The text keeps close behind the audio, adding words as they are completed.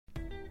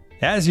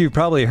As you've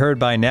probably heard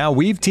by now,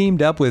 we've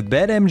teamed up with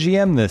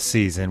BetMGM this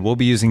season. We'll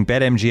be using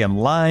BetMGM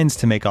lines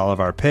to make all of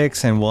our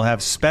picks, and we'll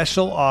have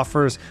special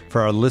offers for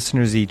our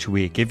listeners each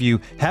week. If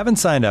you haven't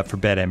signed up for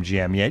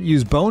BetMGM yet,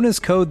 use bonus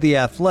code The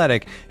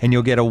Athletic, and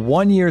you'll get a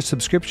 1-year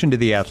subscription to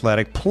The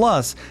Athletic,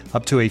 plus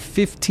up to a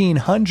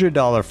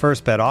 $1,500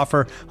 first bet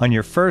offer on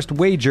your first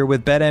wager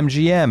with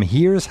BetMGM.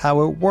 Here's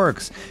how it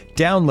works.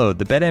 Download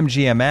the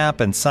BetMGM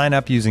app and sign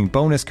up using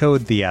bonus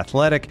code The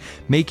Athletic.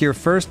 Make your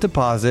first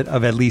deposit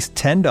of at least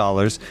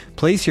 $10.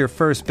 Place your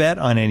first bet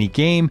on any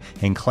game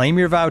and claim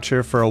your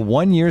voucher for a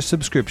 1-year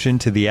subscription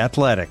to The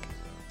Athletic.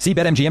 See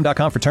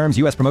BetMGM.com for terms.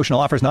 U.S. promotional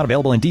offers not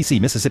available in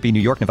D.C., Mississippi, New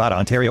York, Nevada,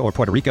 Ontario, or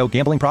Puerto Rico.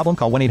 Gambling problem?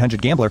 Call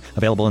 1-800-GAMBLER.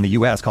 Available in the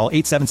U.S. Call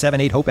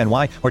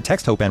 877-8-HOPE-NY or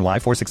text HOPE-NY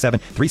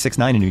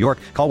 467-369 in New York.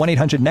 Call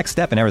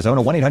 1-800-NEXT-STEP in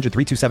Arizona.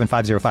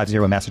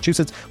 1-800-327-5050 in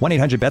Massachusetts.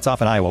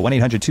 1-800-BETS-OFF in Iowa.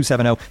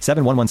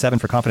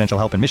 1-800-270-7117 for confidential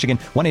help in Michigan.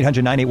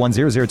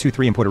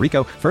 1-800-981-0023 in Puerto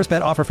Rico. First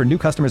bet offer for new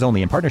customers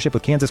only in partnership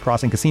with Kansas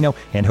Crossing Casino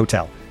and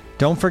Hotel.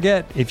 Don't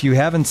forget, if you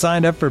haven't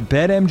signed up for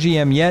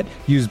BetMGM yet,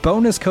 use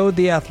bonus code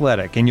The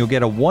Athletic, and you'll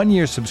get a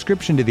 1-year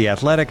subscription to The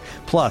Athletic,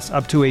 plus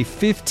up to a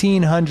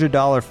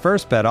 $1,500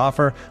 first bet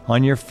offer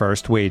on your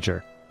first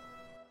wager.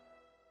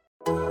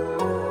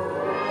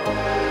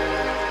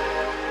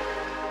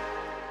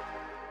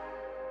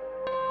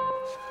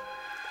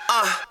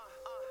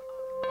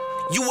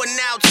 You are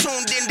now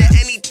tuned into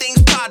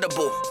Anything's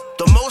Potable,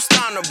 the most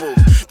honorable,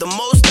 the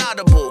most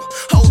audible.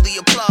 Hold the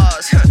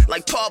applause,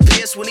 like Paul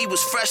Pierce when he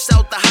was fresh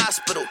out the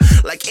hospital,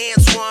 like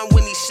Antoine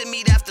when he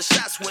shimmied after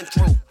shots went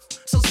through.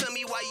 So tell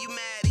me why you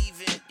mad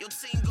even. Your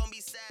team gonna be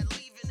sad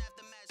leaving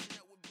after matching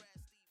up with Brad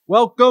Stevens.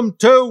 Welcome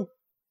to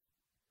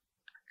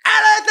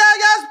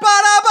Anything is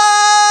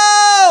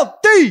Potable,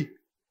 the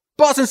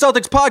Boston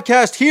Celtics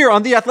podcast here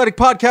on the Athletic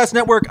Podcast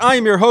Network. I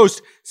am your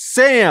host,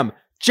 Sam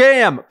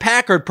Jam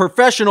Packard,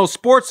 professional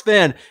sports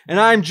fan, and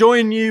I'm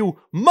joining you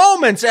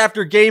moments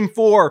after Game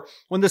 4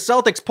 when the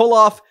Celtics pull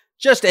off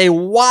just a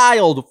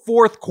wild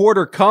fourth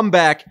quarter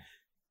comeback.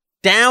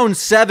 Down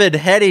 7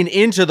 heading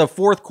into the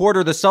fourth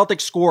quarter, the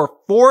Celtics score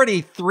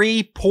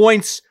 43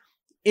 points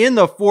in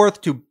the fourth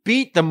to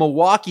beat the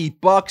Milwaukee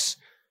Bucks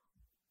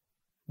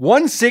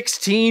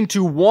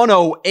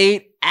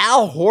 116-108.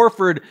 Al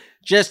Horford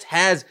just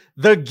has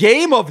the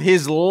game of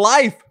his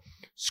life,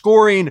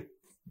 scoring,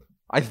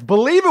 I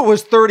believe it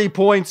was 30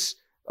 points.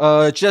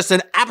 Just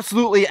an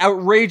absolutely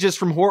outrageous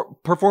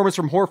performance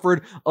from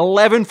Horford.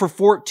 11 for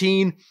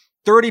 14,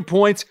 30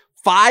 points,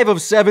 5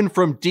 of 7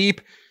 from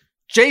deep.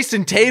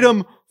 Jason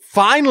Tatum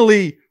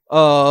finally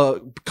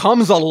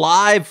comes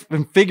alive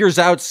and figures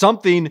out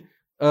something.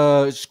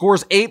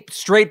 Scores 8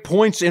 straight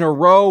points in a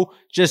row.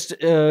 Just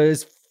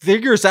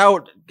figures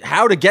out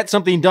how to get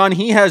something done.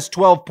 He has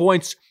 12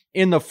 points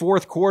in the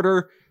fourth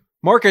quarter.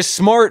 Marcus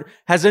Smart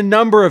has a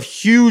number of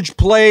huge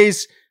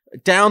plays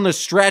down the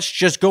stretch,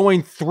 just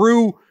going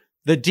through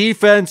the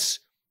defense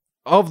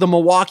of the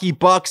Milwaukee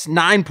Bucks.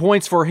 9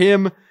 points for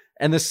him.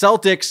 And the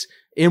Celtics,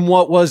 in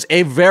what was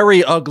a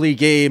very ugly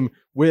game,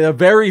 with a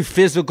very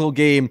physical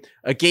game,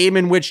 a game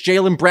in which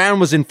Jaylen Brown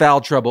was in foul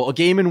trouble, a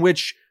game in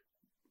which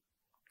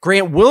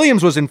Grant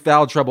Williams was in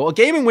foul trouble, a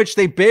game in which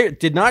they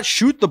did not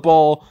shoot the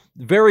ball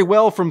very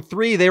well from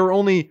three. They were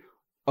only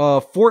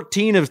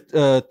 14 of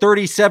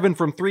 37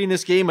 from three in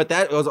this game, but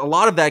that was a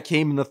lot of that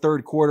came in the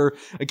third quarter.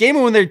 A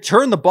game when they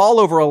turned the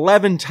ball over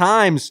 11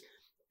 times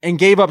and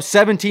gave up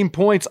 17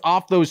 points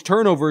off those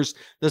turnovers.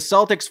 The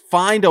Celtics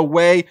find a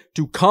way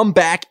to come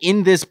back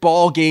in this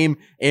ball game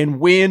and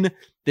win.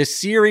 The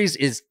series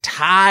is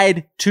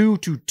tied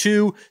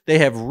 2-2. They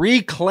have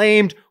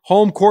reclaimed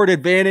home court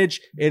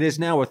advantage. It is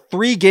now a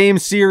 3-game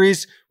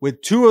series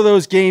with 2 of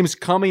those games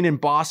coming in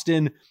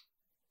Boston.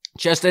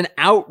 Just an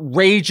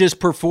outrageous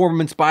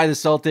performance by the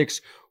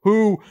Celtics,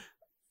 who,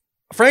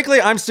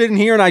 frankly, I'm sitting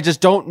here and I just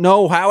don't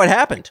know how it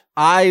happened.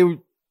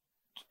 I'm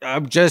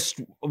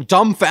just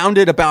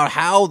dumbfounded about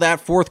how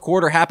that fourth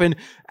quarter happened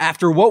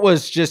after what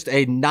was just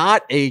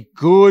not a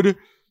good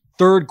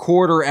third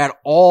quarter at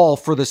all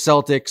for the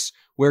Celtics,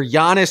 where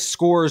Giannis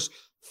scores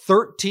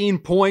 13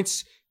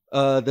 points.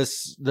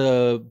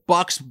 The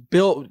Bucks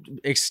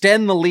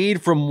extend the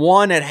lead from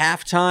 1 at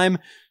halftime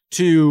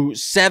to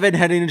 7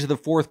 heading into the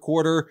fourth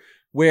quarter,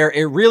 where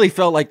it really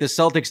felt like the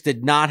Celtics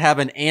did not have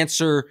an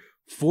answer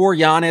for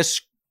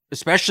Giannis,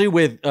 especially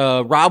with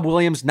Rob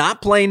Williams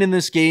not playing in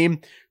this game.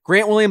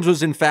 Grant Williams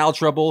was in foul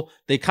trouble.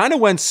 They kind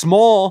of went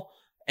small,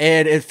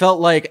 and it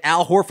felt like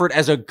Al Horford,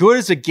 as good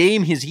as a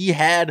game as he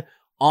had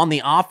on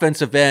the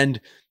offensive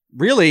end,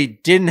 really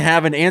didn't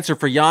have an answer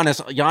for Giannis.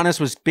 Giannis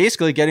was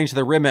basically getting to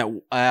the rim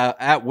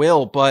at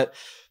will, but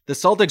the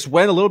Celtics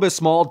went a little bit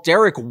small.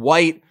 Derek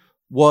White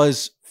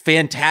was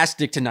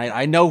fantastic tonight.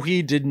 I know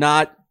he did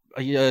not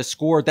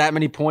score that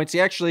many points.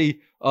 He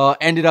actually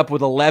ended up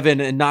with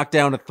 11 and knocked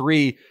down a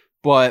 3,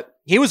 but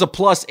he was a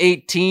plus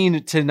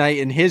 18 tonight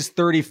in his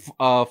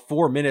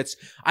 34 minutes.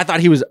 I thought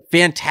he was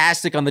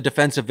fantastic on the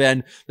defensive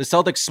end. The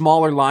Celtics'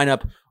 smaller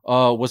lineup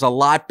was a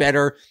lot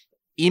better.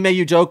 Ime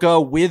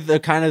Udoka, with the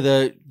kind of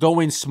the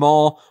going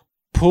small,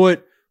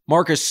 put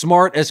Marcus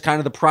Smart as kind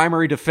of the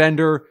primary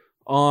defender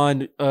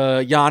on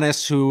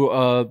Giannis, who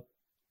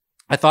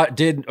I thought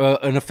did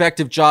an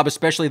effective job,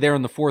 especially there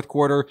in the fourth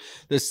quarter.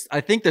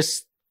 I think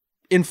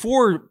in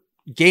 4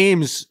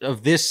 games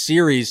of this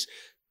series,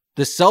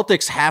 the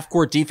Celtics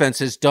half-court defense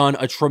has done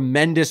a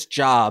tremendous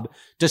job,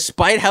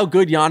 despite how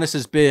good Giannis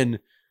has been.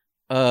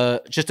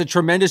 Just a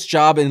tremendous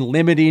job in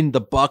limiting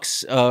the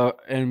Bucks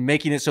and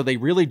making it so they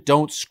really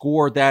don't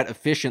score that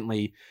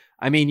efficiently.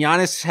 I mean,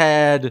 Giannis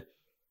had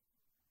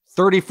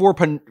 34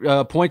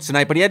 points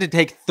tonight, but he had to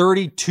take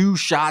 32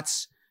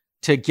 shots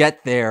to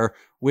get there,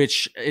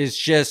 which is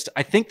just,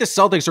 I think the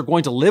Celtics are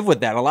going to live with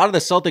that. A lot of the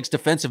Celtics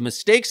defensive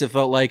mistakes, it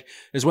felt like,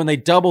 is when they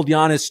doubled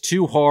Giannis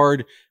too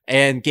hard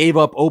and gave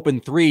up open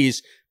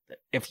threes.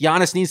 If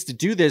Giannis needs to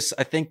do this,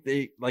 I think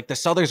the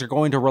Celtics are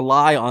going to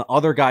rely on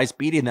other guys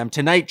beating them.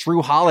 Tonight,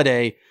 Drew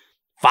Holiday,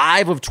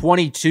 5 of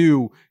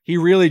 22. He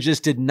really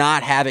just did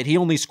not have it. He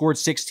only scored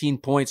 16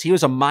 points. He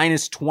was a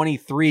minus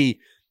 23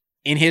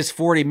 in his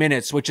 40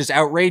 minutes, which is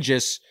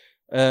outrageous,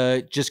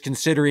 just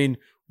considering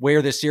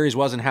where this series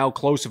was and how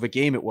close of a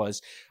game it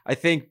was. I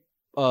think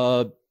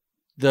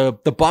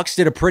the Bucks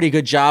did a pretty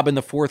good job in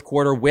the fourth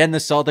quarter when the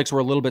Celtics were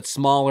a little bit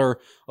smaller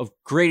of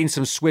creating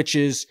some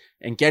switches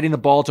and getting the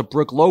ball to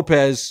Brook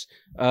Lopez,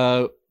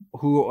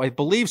 who I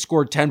believe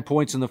scored 10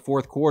 points in the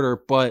fourth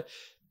quarter. But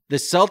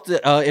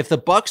if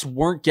the Bucks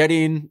weren't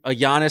getting a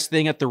Giannis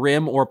thing at the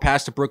rim or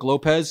pass to Brook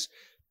Lopez,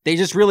 they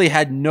just really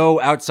had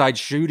no outside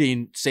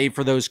shooting, save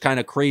for those kind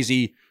of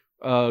crazy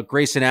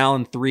Grayson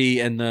Allen 3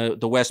 and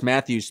the Wes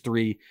Matthews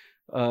 3.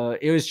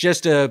 It was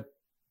just a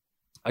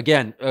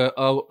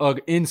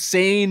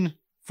insane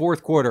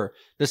fourth quarter.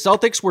 The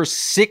Celtics were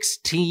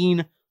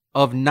 16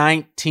 of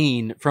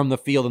 19 from the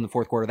field in the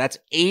fourth quarter. That's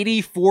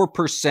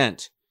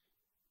 84%.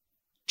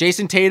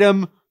 Jason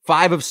Tatum,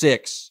 5 of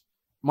 6.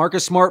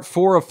 Marcus Smart,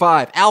 4 of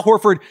 5. Al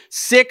Horford,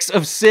 6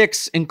 of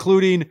 6,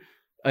 including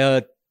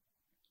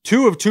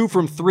 2 of 2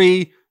 from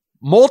 3.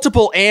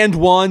 Multiple and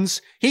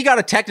ones. He got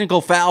a technical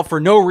foul for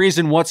no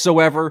reason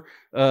whatsoever.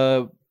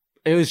 It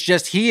was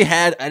just, he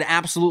had an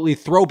absolutely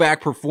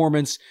throwback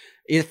performance.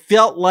 It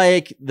felt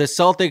like the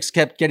Celtics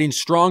kept getting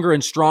stronger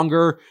and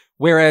stronger,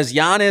 whereas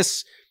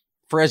Giannis,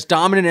 for as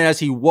dominant as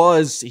he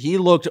was, he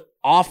looked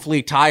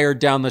awfully tired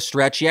down the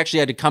stretch. He actually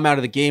had to come out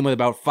of the game with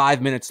about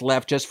 5 minutes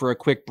left just for a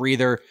quick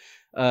breather.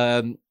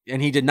 And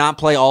he did not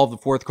play all of the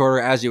fourth quarter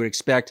as you would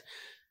expect.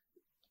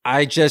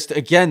 The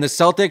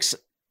Celtics,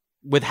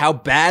 with how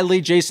badly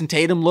Jason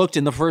Tatum looked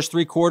in the first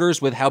 3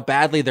 quarters, with how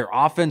badly their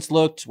offense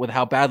looked, with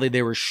how badly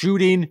they were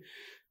shooting,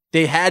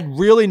 they had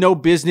really no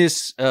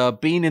business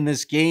being in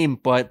this game,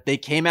 but they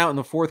came out in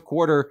the fourth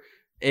quarter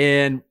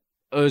and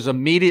it was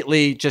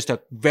immediately just a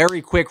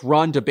very quick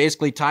run to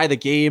basically tie the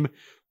game.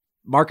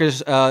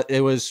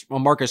 It was a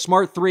Marcus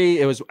Smart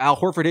 3. It was Al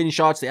Horford hitting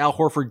shots, the Al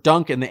Horford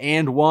dunk and the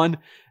and one.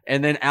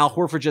 And then Al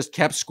Horford just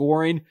kept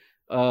scoring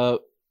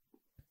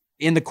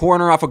in the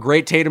corner off a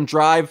great Tatum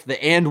drive,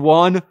 the and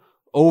one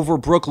over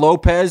Brook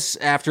Lopez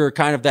after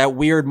kind of that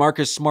weird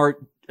Marcus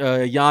Smart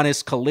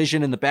Giannis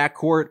collision in the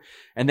backcourt.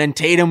 And then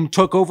Tatum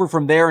took over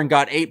from there and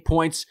got 8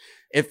 points.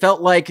 It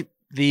felt like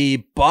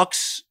the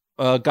Bucks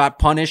got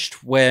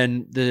punished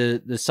when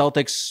the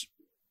Celtics,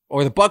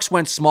 or the Bucks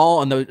went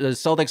small and the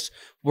Celtics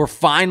were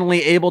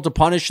finally able to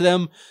punish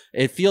them.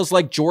 It feels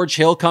like George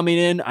Hill coming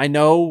in. I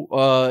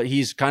know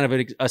he's kind of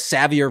a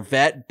savvier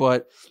vet,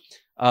 but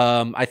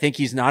I think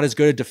he's not as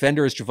good a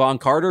defender as Javon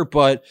Carter,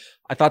 but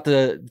I thought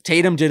the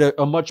Tatum did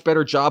a much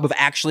better job of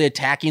actually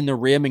attacking the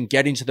rim and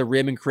getting to the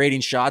rim and creating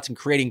shots and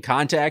creating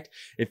contact.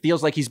 It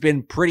feels like he's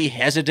been pretty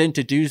hesitant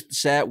to do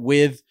that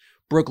with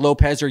Brook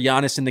Lopez or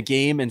Giannis in the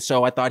game. And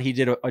so I thought he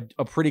did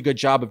a pretty good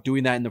job of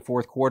doing that in the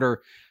fourth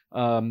quarter.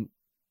 And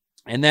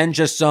then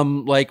just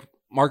some like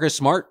Marcus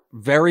Smart,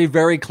 very,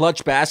 very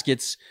clutch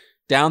baskets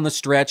down the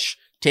stretch,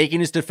 taking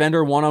his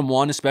defender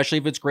one-on-one, especially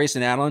if it's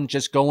Grayson Allen,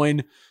 just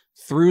going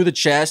through the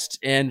chest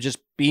and just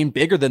being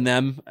bigger than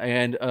them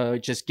and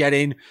just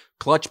getting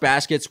clutch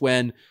baskets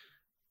when,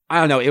 I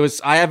don't know,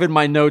 I have in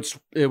my notes,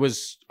 it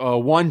was a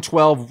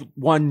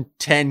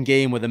 112-110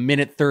 game with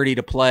 1:30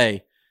 to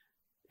play.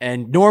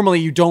 And normally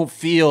you don't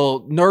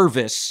feel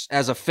nervous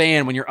as a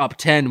fan when you're up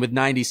 10 with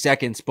 90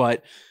 seconds.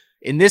 But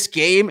in this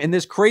game, in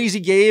this crazy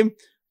game,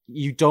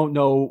 you don't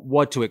know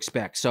what to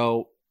expect.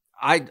 So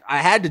I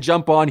had to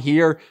jump on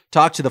here,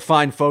 talk to the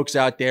fine folks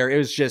out there. It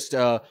was just,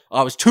 I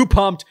was too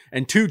pumped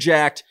and too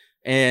jacked.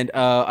 And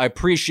I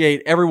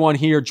appreciate everyone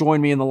here. Join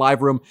me in the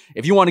live room.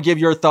 If you want to give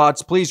your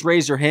thoughts, please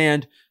raise your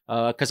hand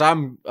because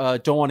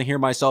don't want to hear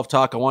myself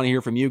talk. I want to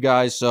hear from you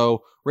guys.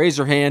 So raise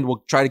your hand.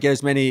 We'll try to get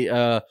as many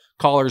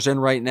callers in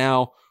right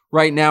now.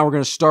 Right now, we're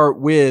going to start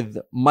with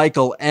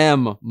Michael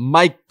M.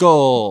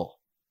 Michael,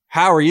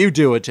 how are you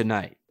doing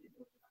tonight?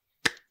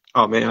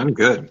 Oh man, I'm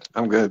good.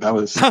 That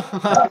was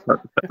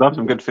love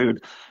some good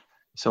food.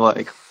 So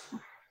like,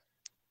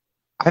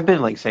 I've been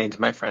like saying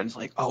to my friends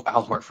like, oh,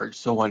 Al Horford's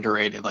so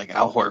underrated. Like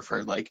Al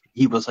Horford, like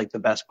he was like the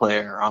best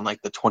player on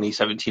like the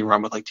 2017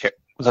 run with like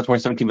was that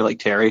 2017 with like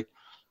Terry?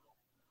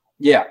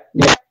 Yeah.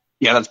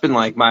 Yeah, that's been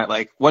like my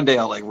like one day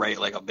I'll like write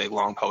like a big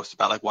long post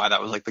about like why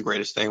that was like the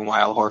greatest thing, why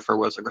Al Horford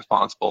was like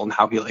responsible and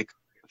how he like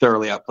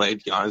thoroughly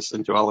outplayed Giannis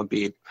and Joel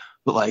Embiid.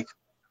 But like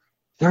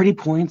 30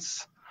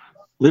 points,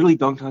 literally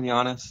dunked on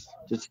Giannis,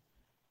 just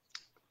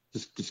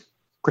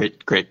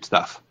great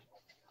stuff.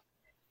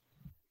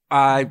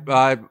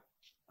 Oh,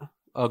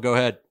 go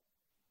ahead.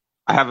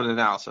 I have an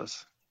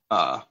analysis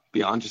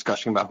beyond just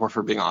gushing about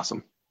Horford being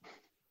awesome.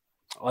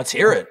 Let's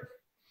hear it.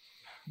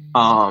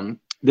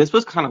 This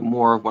was kind of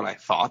more of what I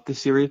thought the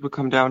series would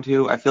come down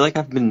to. I feel like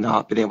I've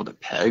not been able to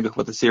peg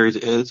what the series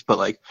is, but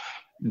like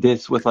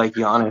this with like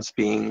Giannis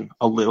being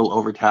a little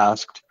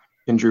overtasked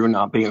and Drew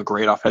not being a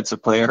great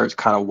offensive player is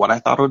kind of what I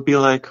thought it would be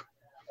like.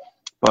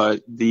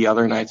 But the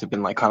other nights have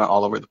been like kind of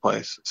all over the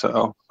place.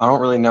 So I don't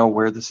really know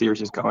where the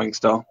series is going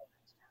still.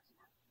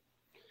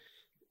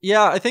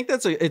 Yeah, I think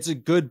it's a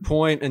good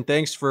point, and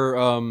thanks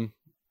for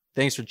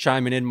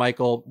chiming in,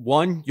 Michael.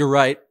 One, you're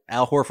right.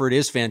 Al Horford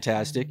is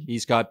fantastic.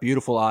 He's got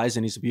beautiful eyes,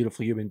 and he's a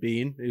beautiful human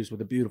being. He's with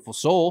a beautiful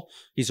soul.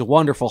 He's a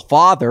wonderful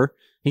father.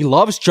 He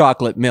loves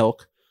chocolate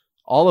milk.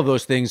 All of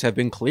those things have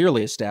been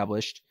clearly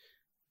established.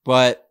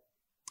 But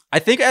I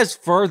think as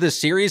for the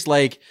series,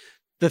 like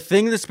the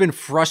thing that's been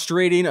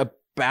frustrating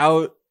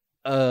about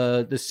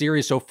the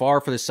series so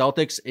far for the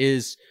Celtics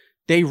is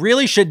they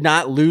really should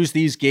not lose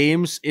these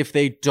games if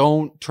they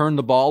don't turn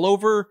the ball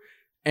over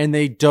and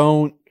they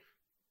don't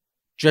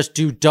just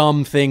do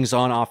dumb things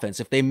on offense.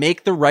 If they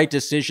make the right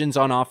decisions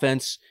on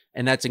offense,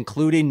 and that's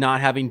including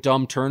not having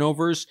dumb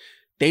turnovers,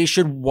 they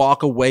should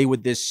walk away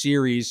with this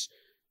series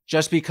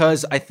just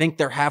because I think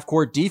their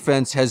half-court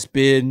defense has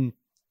been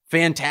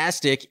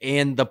fantastic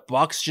and the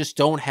Bucks just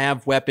don't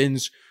have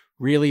weapons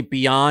really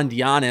beyond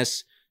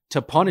Giannis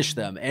to punish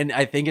them. And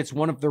I think it's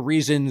one of the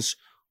reasons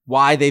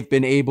why they've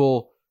been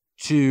able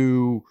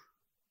to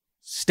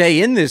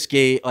stay in this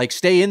game, like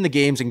stay in the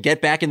games and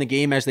get back in the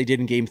game as they did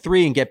in game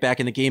 3 and get back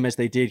in the game as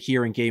they did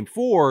here in game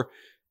 4,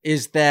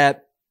 is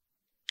that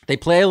they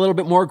play a little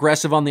bit more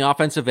aggressive on the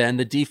offensive end.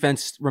 The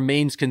defense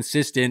remains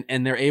consistent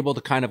and they're able to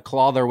kind of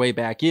claw their way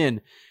back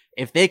in.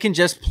 If they can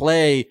just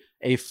play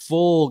a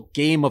full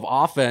game of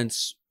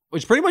offense,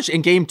 which pretty much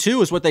in game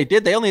 2 is what they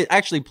did. They only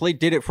actually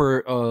did it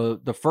for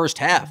the first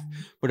half.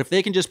 But if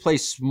they can just play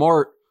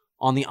smart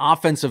on the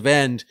offensive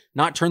end,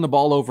 not turn the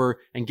ball over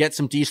and get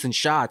some decent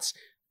shots,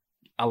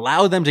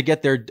 allow them to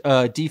get their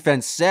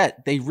defense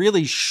set, they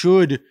really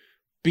should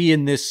be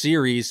in this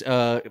series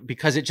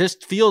because it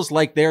just feels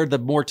like they're the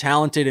more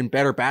talented and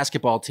better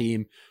basketball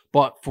team.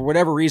 But for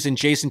whatever reason,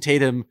 Jason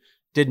Tatum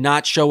did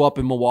not show up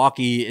in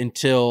Milwaukee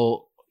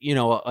until,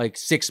 like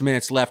 6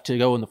 minutes left to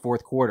go in the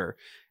fourth quarter.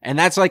 And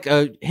that's like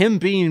him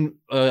being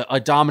a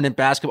dominant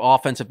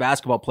offensive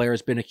basketball player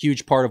has been a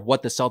huge part of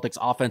what the Celtics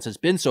offense has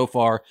been so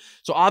far.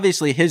 So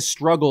obviously his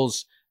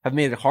struggles have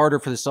made it harder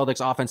for the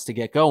Celtics offense to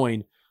get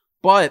going.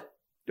 But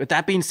with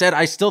that being said,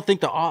 I still think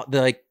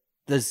the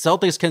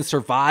Celtics can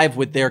survive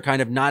with their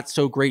kind of not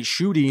so great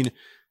shooting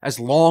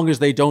as long as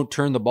they don't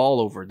turn the ball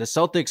over. The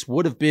Celtics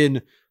would have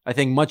been, I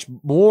think, much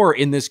more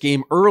in this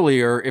game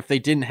earlier if they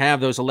didn't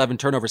have those 11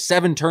 turnovers,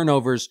 7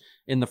 turnovers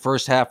in the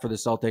first half for the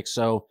Celtics.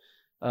 So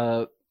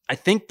I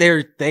think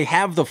they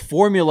have the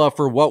formula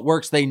for what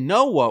works. They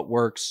know what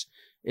works.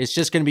 It's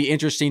just going to be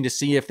interesting to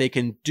see if they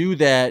can do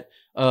that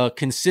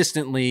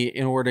consistently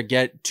in order to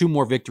get 2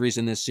 more victories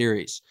in this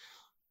series.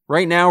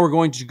 Right now, we're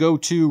going to go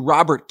to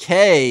Robert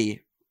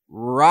K.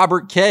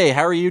 Robert K.,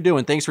 how are you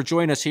doing? Thanks for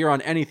joining us here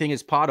on Anything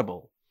is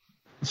Potable.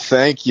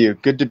 Thank you.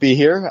 Good to be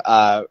here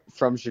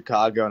from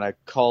Chicago, and I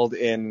called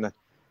in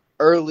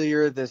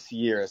earlier this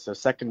year, so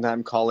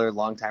second-time caller,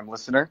 long-time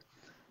listener.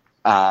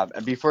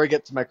 And before I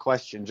get to my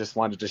question, just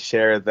wanted to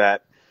share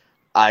that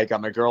I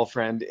got my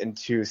girlfriend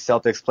into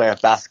Celtics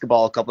playoff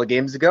basketball a couple of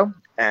games ago,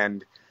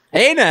 and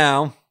hey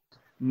now,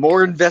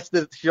 more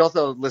invested. She's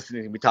also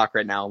listening to me talk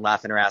right now and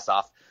laughing her ass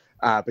off,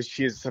 but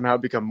she has somehow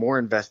become more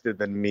invested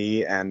than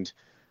me, and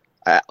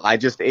I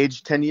just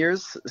aged 10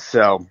 years,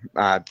 so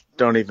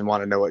don't even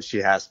want to know what she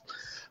has.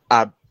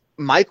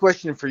 My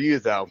question for you,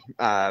 though,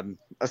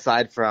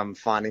 aside from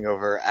fawning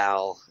over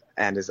Al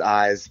and his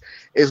eyes,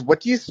 is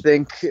what do you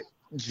think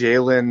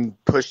Jalen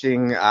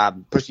pushing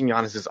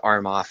Giannis's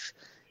arm off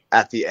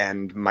at the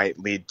end might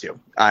lead to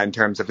in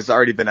terms of it's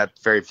already been a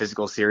very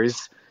physical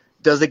series?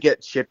 Does it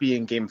get chippy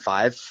in Game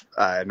 5?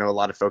 I know a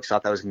lot of folks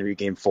thought that was going to be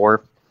Game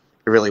 4.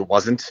 It really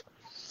wasn't.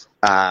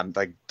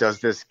 Does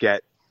this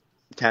get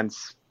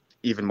tense,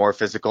 even more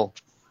physical?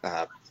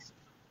 I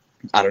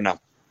don't know,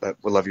 but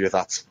we'd love your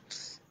thoughts.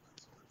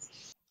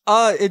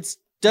 It's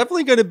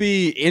definitely going to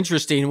be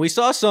interesting. We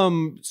saw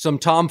some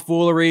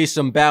tomfoolery,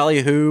 some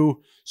ballyhoo,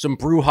 some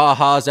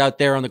brouhahas out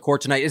there on the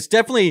court tonight. It's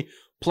definitely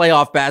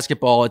playoff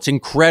basketball. It's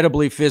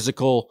incredibly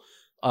physical,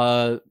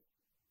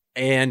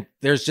 and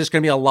there's just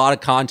going to be a lot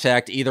of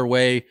contact either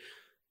way.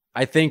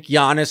 I think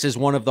Giannis is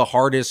one of the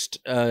hardest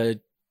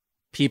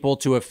people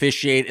to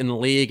officiate in the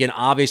league, and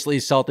obviously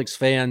Celtics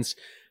fans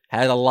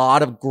had a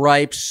lot of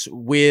gripes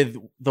with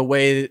the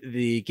way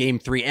the game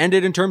 3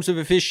 ended in terms of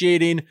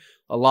officiating.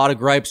 A lot of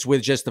gripes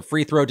with just the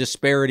free throw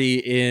disparity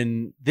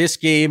in this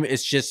game.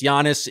 It's just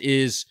Giannis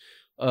is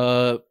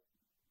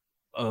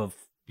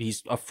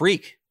he's a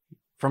freak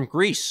from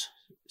Greece.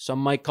 Some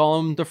might call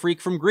him the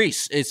freak from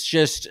Greece. It's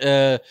just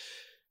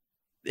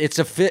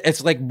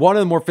it's like one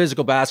of the more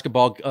physical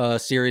basketball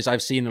series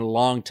I've seen in a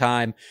long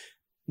time.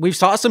 We've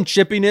saw some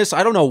chippiness.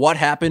 I don't know what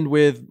happened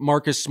with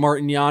Marcus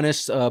Smart and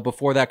Giannis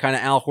before that kind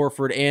of Al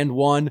Horford and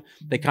one.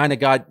 They kind of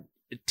got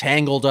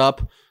tangled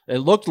up. It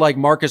looked like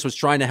Marcus was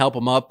trying to help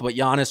him up, but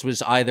Giannis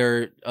was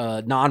either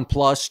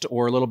nonplussed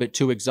or a little bit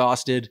too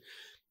exhausted.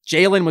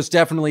 Jalen was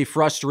definitely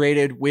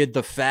frustrated with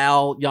the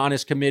foul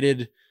Giannis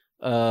committed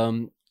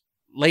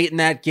late in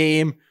that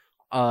game.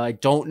 I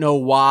don't know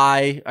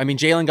why. I mean,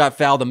 Jalen got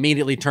fouled,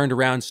 immediately turned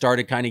around,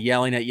 started kind of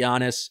yelling at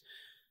Giannis.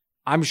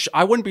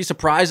 I wouldn't be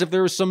surprised if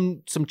there was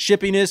some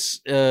chippiness.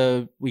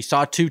 We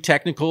saw 2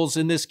 technicals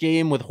in this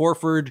game with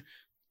Horford.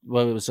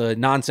 Well, it was a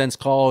nonsense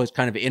call. It was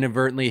kind of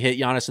inadvertently hit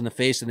Giannis in the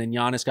face, and then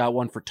Giannis got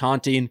one for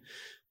taunting.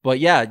 But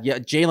yeah,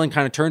 Jalen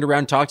kind of turned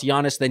around, talked to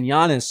Giannis. Then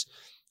Giannis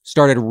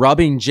started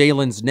rubbing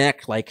Jalen's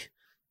neck like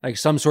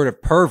some sort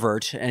of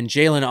pervert, and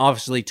Jalen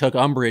obviously took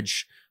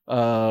umbrage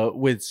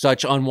with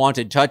such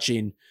unwanted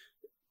touching.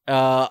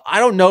 I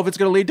don't know if it's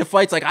going to lead to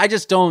fights. Like, I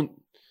just don't.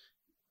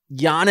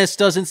 Giannis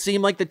doesn't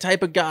seem like the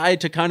type of guy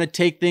to kind of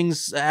take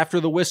things after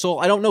the whistle.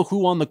 I don't know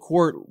who on the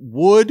court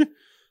would.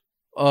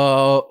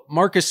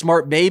 Marcus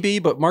Smart maybe,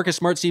 but Marcus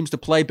Smart seems to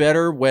play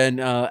better when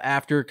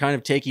after kind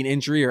of taking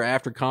injury or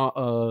after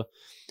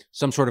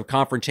some sort of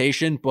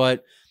confrontation.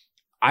 But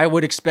I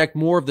would expect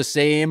more of the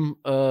same.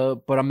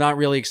 But I'm not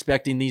really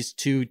expecting these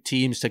 2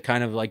 teams to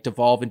kind of like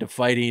devolve into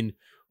fighting,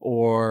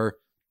 or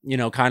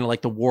kind of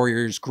like the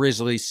Warriors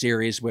Grizzlies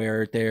series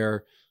where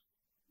they're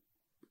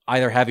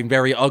either having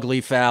very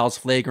ugly fouls,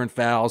 flagrant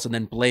fouls, and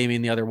then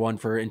blaming the other one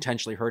for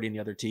intentionally hurting the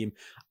other team.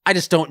 I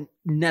just don't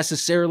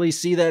necessarily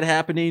see that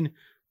happening,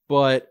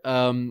 but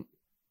who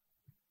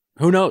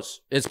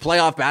knows? It's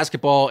playoff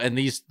basketball, and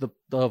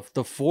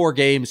the 4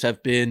 games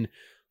have been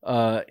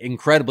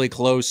incredibly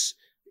close.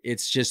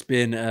 It's just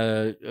been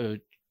a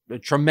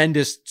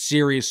tremendous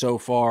series so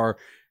far,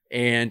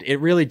 and it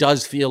really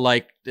does feel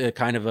like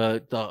kind of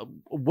the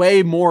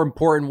way more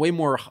important, way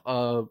more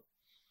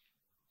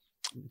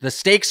the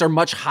stakes are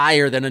much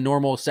higher than a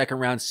normal second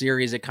round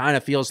series. It kind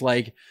of feels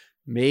like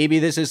maybe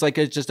this is like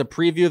just a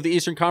preview of the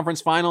Eastern Conference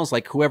Finals.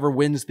 Like whoever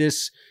wins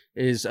this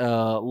is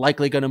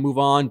likely going to move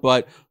on,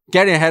 but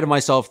getting ahead of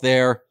myself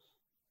there.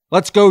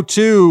 Let's go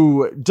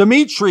to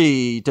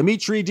Dimitri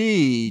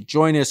D.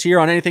 Join us here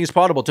on Anything's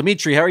Potable.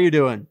 Dimitri, how are you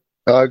doing?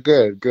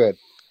 Good.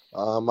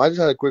 I just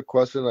had a quick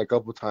question. A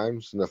couple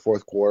times in the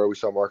fourth quarter, we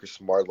saw Marcus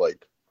Smart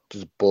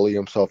just bully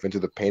himself into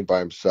the paint by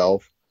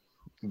himself.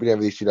 We didn't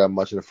really see that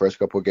much in the first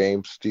couple of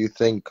games. Do you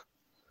think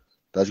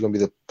that's going to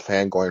be the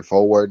plan going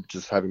forward,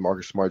 just having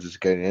Marcus Smart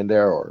just getting in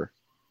there, or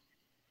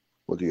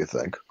what do you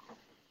think?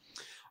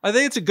 I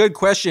think it's a good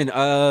question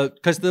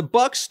because the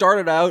Bucks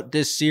started out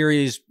this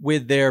series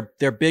with their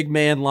big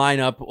man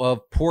lineup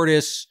of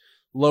Portis,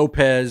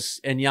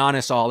 Lopez, and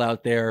Giannis all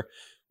out there.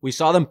 We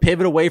saw them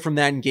pivot away from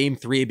that in game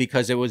 3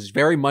 because it was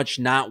very much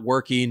not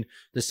working.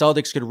 The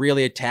Celtics could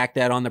really attack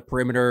that on the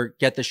perimeter,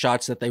 get the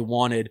shots that they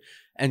wanted.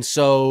 And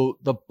so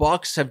the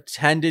Bucks have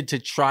tended to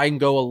try and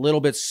go a little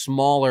bit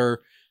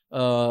smaller,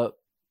 but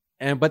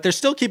they're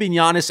still keeping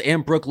Giannis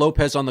and Brook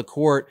Lopez on the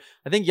court.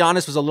 I think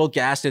Giannis was a little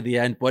gassed at the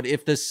end, but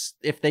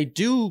if they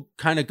do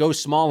kind of go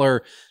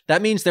smaller,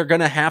 that means they're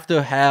going to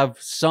have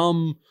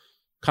some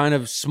kind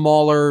of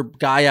smaller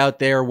guy out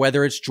there,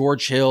 whether it's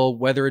George Hill,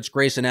 whether it's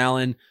Grayson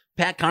Allen.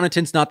 Pat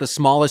Connaughton's not the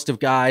smallest of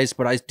guys,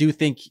 but I do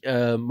think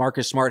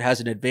Marcus Smart has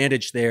an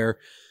advantage there.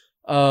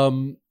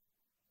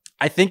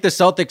 I think the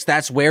Celtics,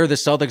 that's where the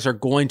Celtics are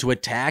going to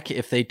attack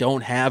if they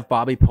don't have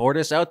Bobby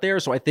Portis out there.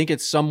 So I think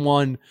it's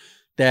someone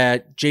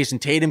that Jason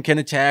Tatum can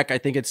attack. I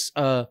think it's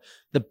the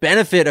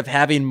benefit of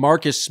having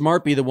Marcus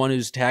Smart be the one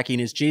who's attacking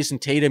is Jason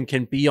Tatum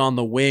can be on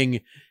the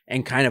wing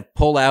and kind of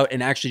pull out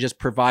and actually just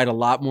provide a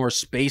lot more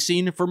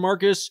spacing for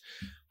Marcus.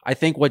 I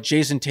think what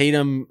Jason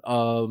Tatum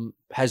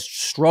has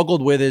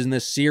struggled with in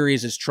this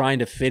series is trying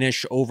to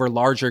finish over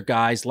larger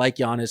guys like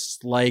Giannis,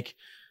 like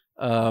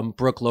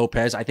Brook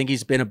Lopez. I think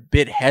he's been a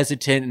bit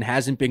hesitant and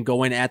hasn't been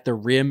going at the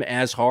rim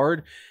as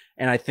hard.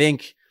 And I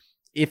think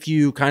if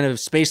you kind of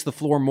space the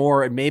floor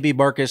more, and maybe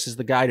Marcus is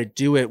the guy to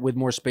do it with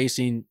more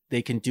spacing,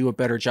 they can do a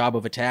better job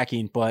of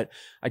attacking. But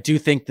I do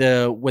think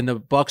when the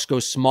Bucks go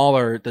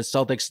smaller, the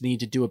Celtics need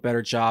to do a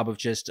better job of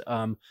just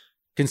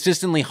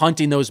consistently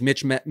hunting those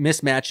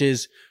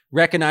mismatches,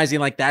 recognizing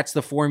like that's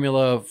the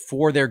formula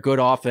for their good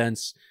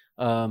offense,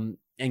 and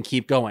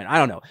keep going. I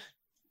don't know.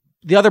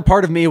 The other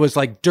part of me was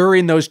like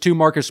during those 2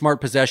 Marcus Smart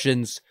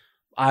possessions,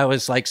 I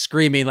was like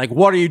screaming, like,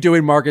 what are you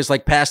doing, Marcus?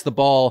 Like, pass the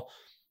ball.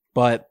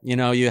 But,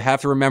 you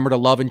have to remember to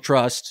love and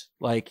trust.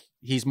 Like,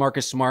 he's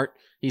Marcus Smart.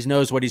 He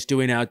knows what he's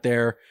doing out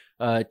there.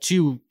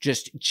 2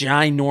 just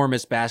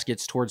ginormous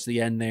baskets towards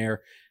the end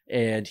there.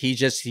 And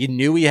he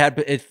knew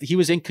he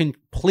was in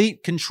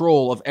complete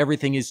control of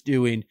everything he's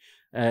doing.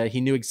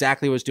 He knew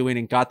exactly what he was doing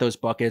and got those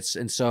buckets.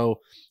 And so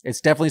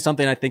it's definitely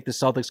something I think the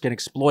Celtics can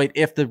exploit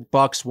if the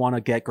Bucks want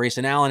to get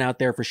Grayson Allen out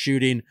there for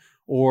shooting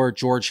or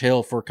George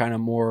Hill for kind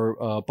of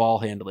more ball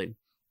handling.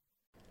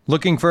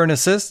 Looking for an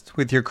assist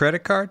with your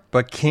credit card,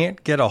 but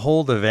can't get a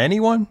hold of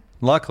anyone?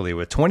 Luckily,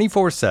 with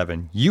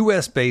 24/7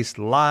 U.S.-based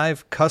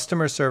live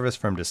customer service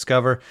from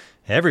Discover,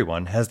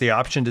 everyone has the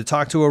option to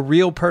talk to a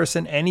real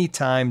person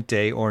anytime,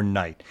 day or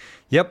night.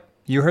 Yep,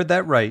 you heard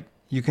that right.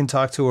 You can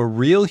talk to a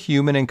real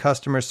human in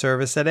customer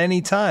service at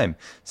any time.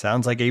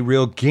 Sounds like a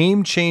real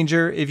game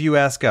changer if you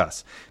ask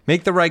us.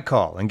 Make the right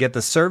call and get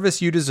the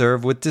service you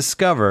deserve with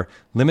Discover.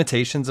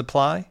 Limitations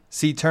apply.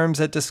 See terms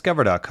at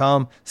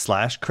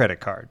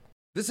discover.com/creditcard.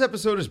 This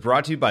episode is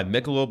brought to you by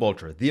Michelob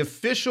Ultra, the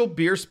official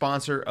beer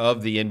sponsor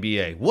of the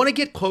NBA. Want to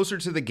get closer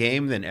to the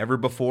game than ever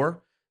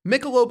before?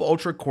 Michelob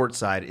Ultra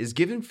Courtside is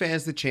giving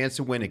fans the chance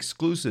to win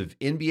exclusive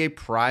NBA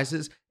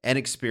prizes and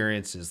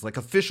experiences like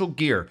official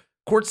gear,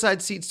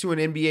 courtside seats to an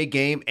NBA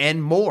game,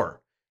 and more.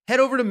 Head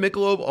over to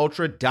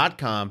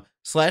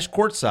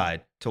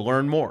MichelobUltra.com/courtside to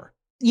learn more.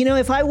 You know,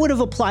 if I would have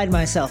applied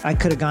myself, I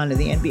could have gone to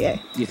the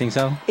NBA. You think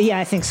so? Yeah,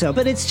 I think so.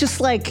 But it's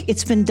just like,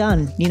 it's been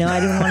done. You know,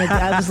 I didn't want to,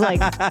 I was like,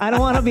 I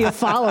don't want to be a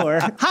follower.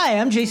 Hi,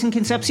 I'm Jason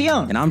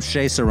Concepcion. And I'm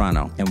Shea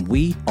Serrano. And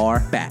we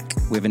are back.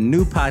 We have a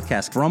new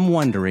podcast from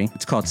Wondery.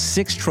 It's called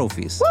Six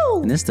Trophies.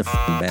 Woo! And it's the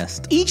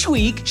best. Each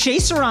week, Shea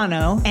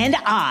Serrano and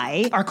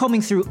I are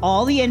combing through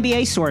all the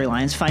NBA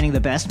storylines, finding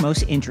the best,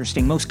 most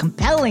interesting, most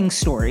compelling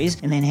stories,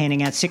 and then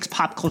handing out 6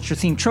 pop culture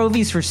themed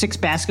trophies for 6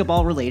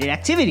 basketball related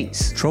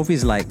activities.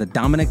 Trophies like the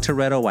Dominic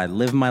Toretto I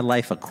Live My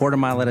Life a Quarter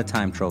Mile at a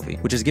Time trophy,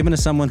 which is given to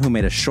someone who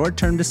made a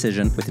short-term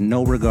decision with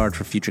no regard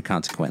for future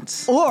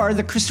consequence. Or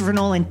the Christopher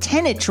Nolan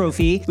Tenet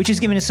trophy, which is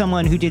given to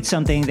someone who did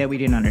something that we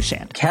didn't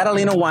understand.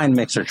 Catalina Wine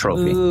Mixer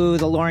trophy. Ooh,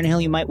 the Lauryn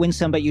Hill You Might Win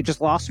Some, but You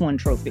Just Lost One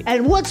trophy.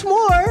 And what's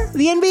more,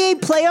 the NBA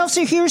playoffs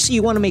are here, so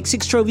you want to make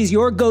 6 Trophies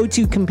your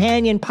go-to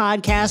companion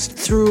podcast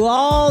through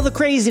all the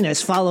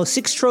craziness. Follow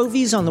 6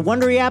 Trophies on the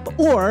Wondery app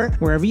or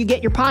wherever you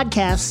get your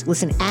podcasts.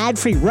 Listen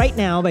ad-free right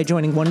now by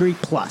joining Wondery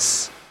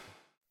Plus.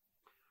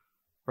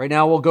 Right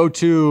now we'll go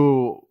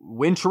to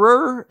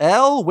Winterer.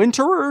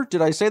 Winterer?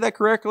 Did I say that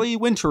correctly?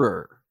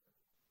 Winterer.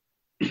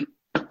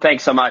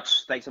 Thanks so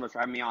much. Thanks so much for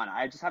having me on.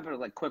 I just have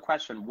a quick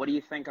question. What do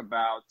you think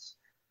about,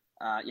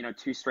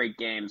 2 straight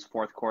games,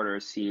 fourth quarter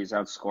sees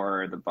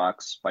outscore the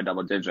Bucks by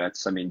double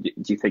digits? I mean, do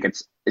you think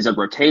is it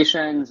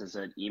rotations? Is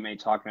it Ime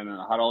talking in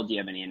the huddle? Do you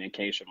have any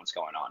indication what's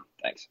going on?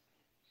 Thanks.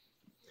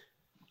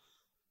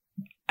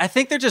 I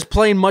think they're just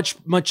playing much,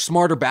 much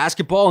smarter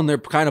basketball, and they're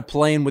kind of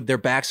playing with their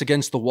backs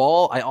against the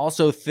wall. I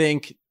also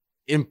think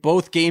in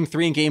both game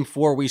 3 and game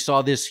 4, we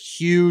saw this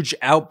huge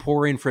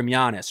outpouring from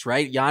Giannis,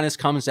 right? Giannis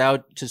comes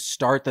out to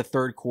start the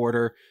third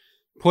quarter,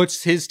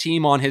 puts his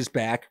team on his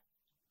back,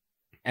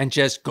 and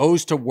just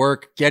goes to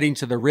work getting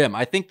to the rim.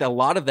 I think that a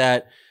lot of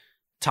that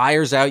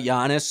tires out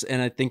Giannis,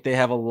 and I think they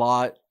have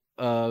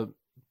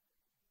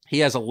he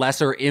has a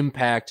lesser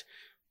impact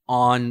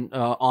on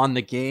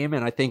the game,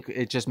 and I think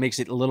it just makes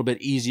it a little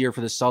bit easier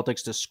for the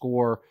Celtics to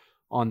score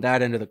on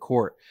that end of the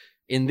court.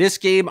 In this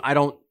game, I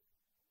don't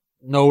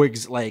know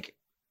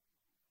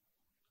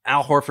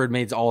Al Horford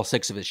made all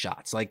 6 of his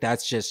shots. Like,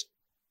 that's just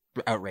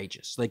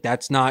outrageous. Like,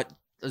 that's not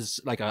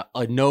like a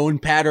known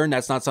pattern.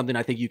 That's not something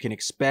I think you can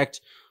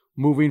expect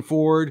moving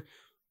forward.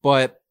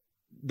 But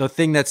the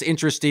thing that's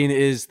interesting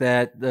is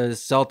that the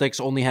Celtics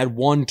only had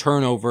 1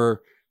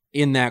 turnover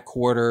in that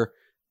quarter,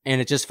 and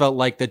it just felt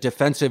like the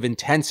defensive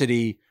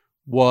intensity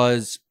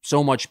was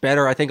so much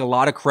better. I think a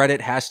lot of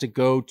credit has to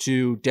go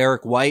to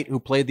Derek White, who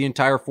played the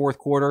entire fourth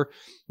quarter,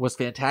 was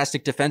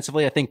fantastic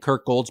defensively. I think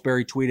Kirk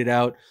Goldsberry tweeted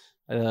out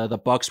the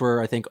Bucks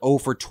were, I think, 0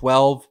 for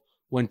 12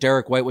 when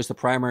Derek White was the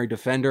primary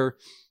defender.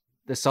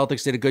 The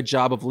Celtics did a good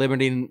job of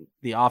limiting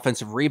the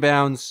offensive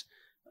rebounds.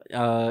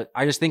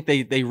 I just think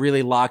they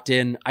really locked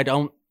in. I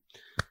don't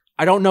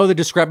know the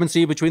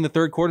discrepancy between the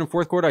third quarter and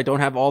fourth quarter. I don't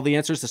have all the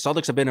answers. The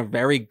Celtics have been a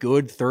very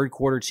good third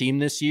quarter team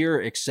this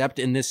year, except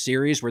in this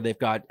series where they've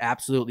got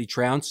absolutely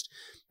trounced.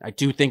 I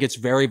do think it's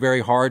very, very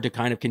hard to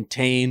kind of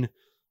contain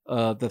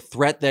the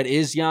threat that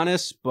is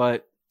Giannis,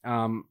 but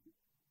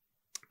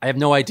I have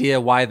no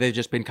idea why they've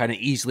just been kind of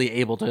easily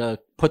able to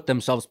put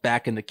themselves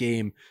back in the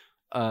game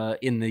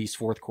in these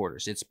fourth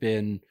quarters. It's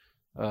been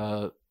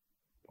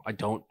I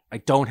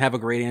don't have a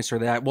great answer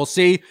to that. We'll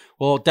see.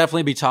 We'll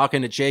definitely be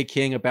talking to Jay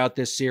King about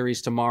this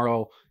series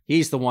tomorrow.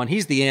 He's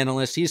the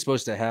analyst. He's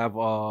supposed to have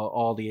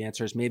all the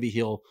answers. Maybe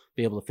he'll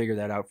be able to figure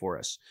that out for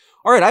us.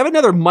 All right. I have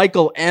another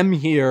Michael M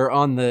here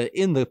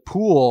in the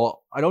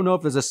pool. I don't know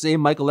if it's the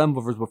same Michael M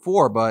as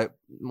before, but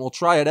we'll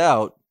try it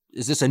out.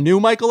 Is this a new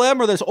Michael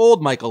M or this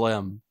old Michael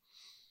M?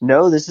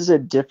 No, this is a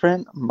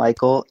different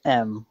Michael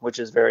M, which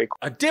is very cool.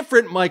 A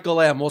different Michael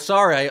M. Well,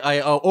 sorry,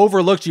 I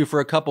overlooked you for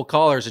a couple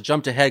callers. I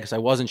jumped ahead because I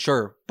wasn't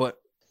sure. But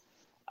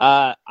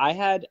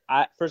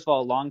first of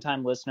all,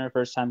 long-time listener,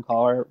 first-time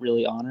caller,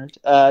 really honored.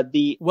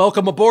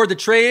 Welcome aboard the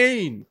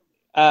train.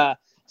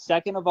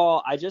 Second of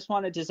all, I just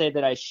wanted to say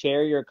that I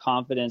share your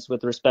confidence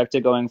with respect to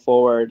going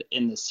forward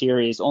in the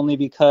series, only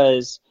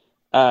because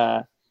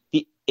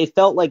it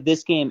felt like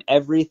this game,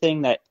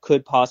 everything that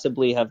could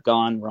possibly have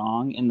gone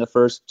wrong in the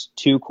first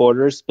 2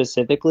 quarters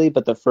specifically,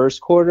 but the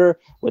first quarter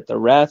with the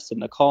refs and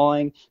the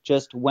calling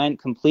just went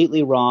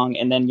completely wrong.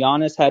 And then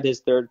Giannis had his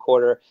third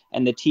quarter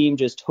and the team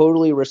just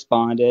totally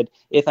responded.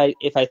 If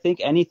I think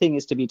anything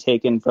is to be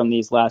taken from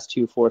these last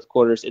 2 fourth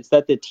quarters, it's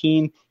that the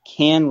team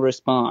can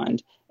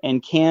respond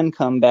and can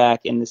come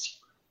back in this.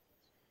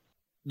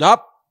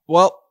 Nope.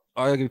 Well,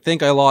 I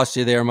think I lost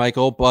you there,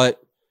 Michael, but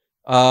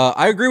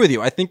I agree with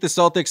you. I think the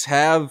Celtics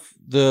have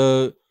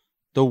the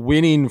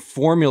winning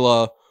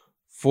formula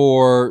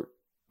for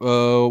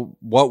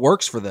what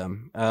works for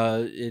them.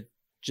 It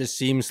just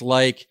seems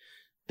like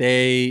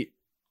they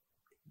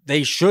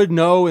should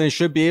know and they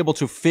should be able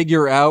to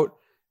figure out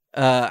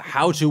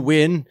how to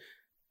win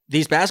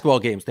these basketball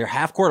games. Their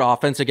half-court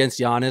offense against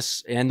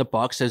Giannis and the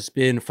Bucks has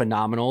been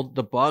phenomenal.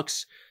 The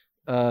Bucks,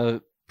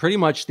 pretty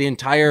much the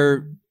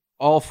entire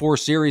all 4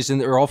 games in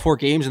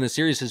the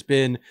series has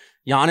been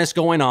Giannis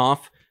going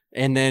off,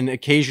 and then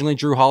occasionally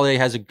Jrue Holiday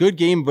has a good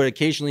game, but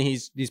occasionally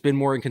he's been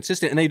more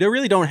inconsistent, and they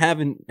really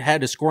haven't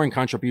had a scoring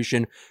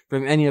contribution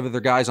from any of the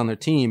guys on their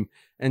team.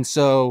 And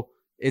so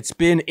it's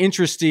been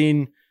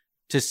interesting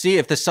to see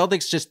if the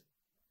Celtics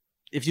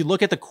if you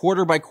look at the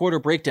quarter by quarter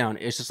breakdown,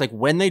 it's just like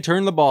when they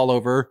turn the ball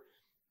over,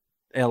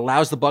 it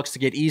allows the Bucks to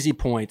get easy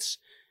points.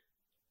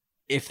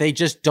 If they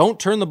just don't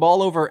turn the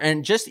ball over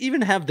and just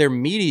even have their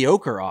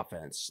mediocre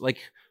offense,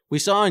 like we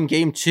saw in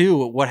game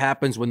 2, what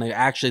happens when they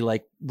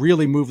actually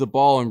really move the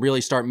ball and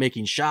really start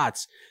making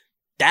shots.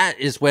 That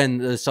is when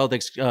the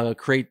Celtics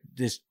create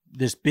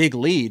this big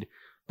lead.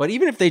 But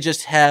even if they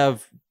just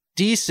have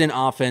decent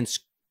offense,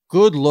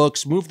 good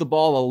looks, move the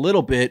ball a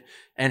little bit,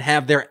 and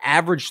have their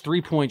average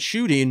 3-point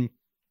shooting,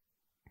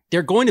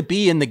 they're going to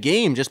be in the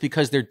game just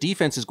because their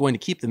defense is going to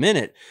keep them in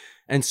it.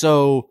 And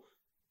so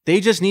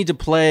they just need to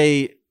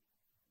play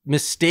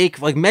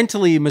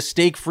mentally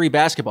mistake-free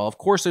basketball. Of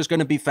course, there's going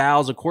to be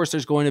fouls. Of course,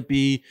 there's going to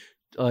be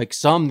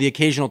the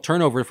occasional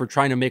turnover for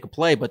trying to make a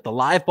play, but the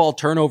live ball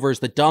turnovers,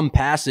 the dumb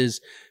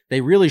passes,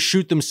 they really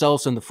shoot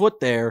themselves in the foot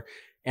there.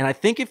 And I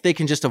think if they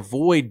can just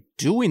avoid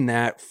doing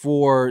that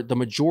for the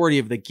majority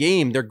of the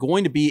game, they're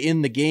going to be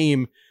in the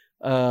game,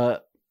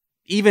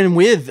 even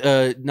with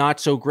not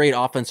so great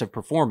offensive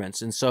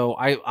performance. And so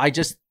I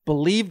just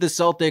believe the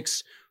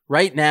Celtics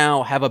right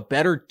now have a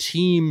better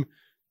team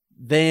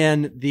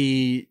than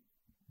the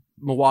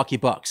Milwaukee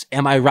Bucks.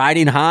 Am I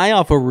riding high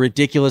off a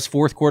ridiculous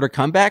fourth quarter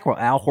comeback while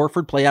Al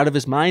Horford play out of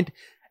his mind?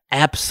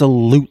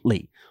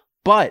 Absolutely.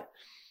 But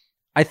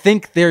I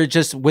think they're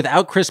just,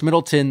 without Chris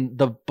Middleton,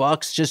 the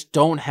Bucks just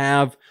don't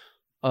have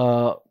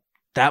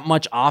that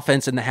much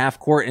offense in the half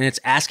court, and it's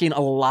asking a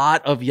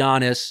lot of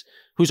Giannis,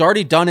 who's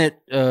already done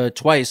it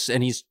twice,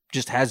 and he's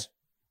just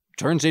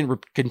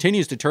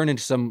continues to turn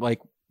into some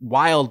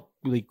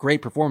wildly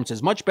great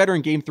performances. Much better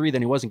in game 3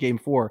 than he was in game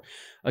 4.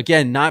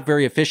 Again, not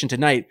very efficient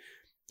tonight.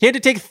 He had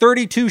to take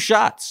 32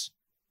 shots.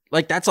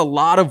 That's a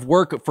lot of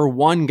work for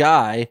one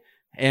guy.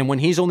 And when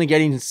he's only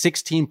getting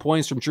 16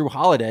 points from Jrue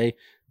Holiday,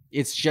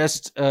 it's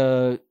just,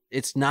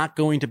 it's not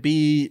going to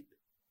be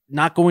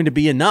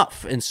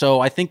enough. And so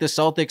I think the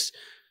Celtics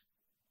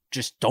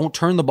just don't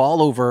turn the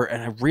ball over.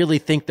 And I really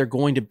think they're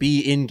going to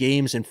be in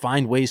games and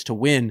find ways to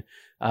win,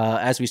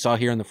 as we saw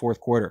here in the fourth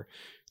quarter.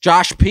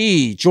 Josh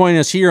P. join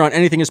us here on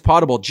Anything is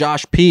Potable.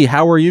 Josh P.,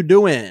 how are you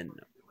doing?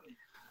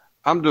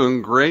 I'm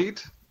doing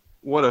great.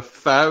 What a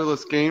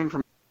fabulous game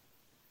from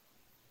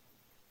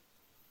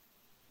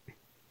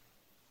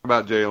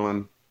about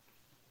Jalen.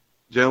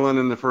 Jalen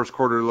in the first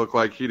quarter looked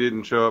like he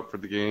didn't show up for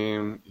the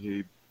game.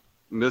 He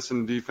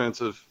missing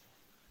defensive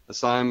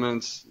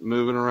assignments,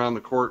 moving around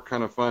the court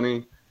kind of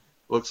funny.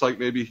 Looks like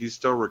maybe he's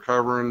still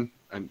recovering.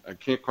 I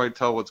can't quite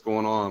tell what's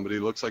going on, but he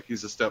looks like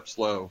he's a step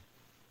slow.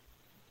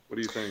 What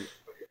do you think?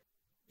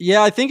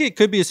 Yeah, I think it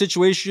could be a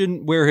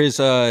situation where his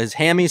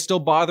hammy is still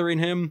bothering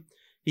him.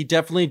 He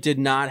definitely did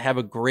not have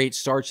a great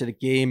start to the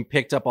game,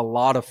 picked up a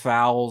lot of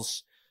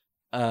fouls,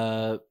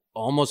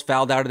 almost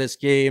fouled out of this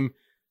game.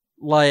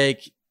 I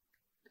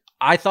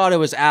thought it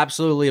was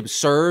absolutely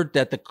absurd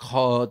that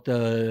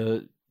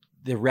the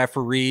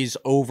referees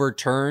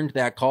overturned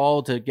that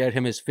call to get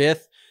him his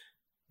 5th.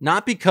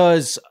 Not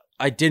because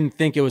I didn't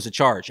think it was a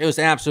charge. It was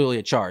absolutely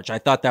a charge. I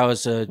thought that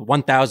was a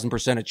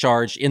 1,000% a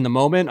charge in the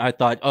moment. I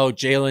thought,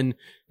 Jalen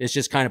is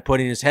just kind of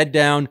putting his head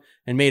down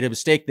and made a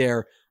mistake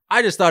there.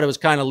 I just thought it was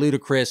kind of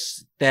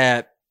ludicrous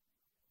that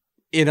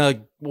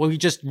we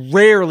just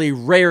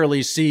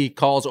rarely see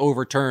calls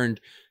overturned.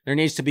 There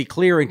needs to be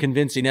clear and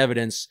convincing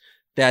evidence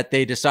that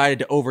they decided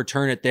to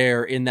overturn it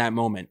there in that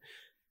moment.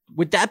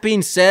 With that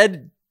being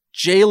said,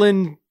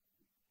 Jalen,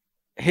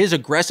 his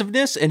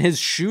aggressiveness and his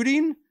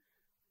shooting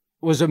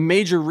was a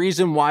major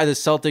reason why the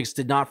Celtics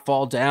did not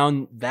fall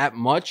down that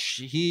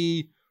much.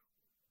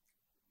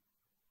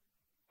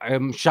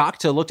 I'm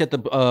shocked to look at the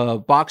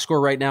box score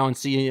right now and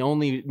see he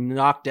only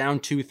knocked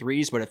down 2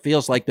 threes, but it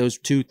feels like those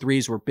 2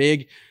 threes were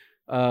big.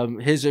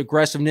 His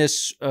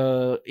aggressiveness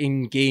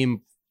in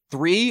game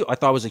 3, I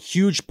thought was a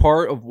huge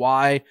part of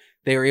why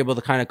they were able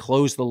to kind of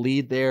close the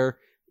lead there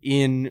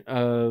in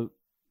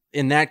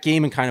that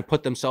game and kind of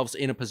put themselves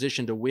in a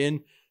position to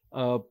win.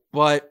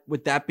 But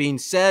with that being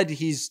said,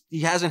 he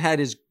hasn't had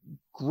his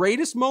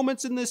greatest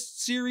moments in this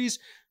series.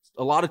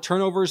 A lot of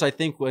turnovers, I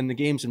think, when the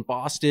game's in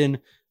Boston,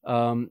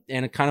 and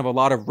a kind of a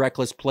lot of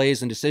reckless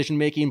plays and decision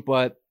making.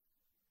 But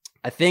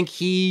I think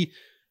he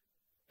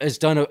has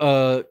done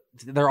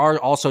there are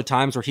also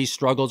times where he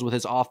struggles with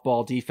his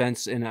off-ball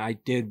defense, and I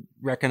did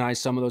recognize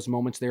some of those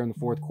moments there in the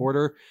fourth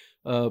quarter.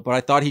 But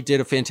I thought he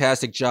did a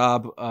fantastic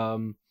job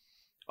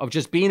of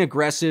just being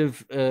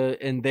aggressive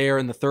in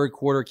the third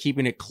quarter,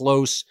 keeping it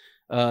close.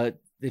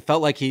 It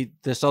felt like the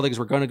Celtics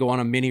were going to go on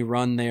a mini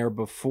run there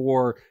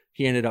before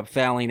he ended up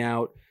fouling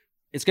out.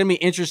 It's going to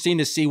be interesting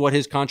to see what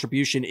his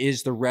contribution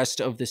is the rest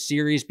of the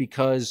series,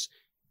 because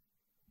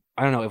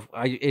I don't know,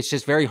 it's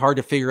just very hard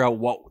to figure out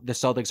what the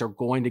Celtics are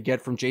going to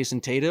get from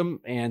Jason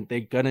Tatum, and they're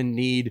going to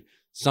need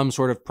some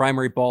sort of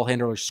primary ball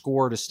handler or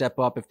scorer to step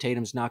up if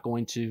Tatum's not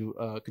going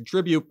to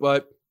contribute.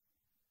 But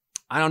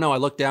I don't know. I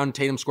looked down,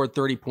 Tatum scored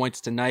 30 points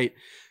tonight,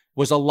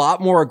 was a lot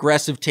more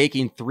aggressive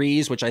taking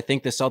threes, which I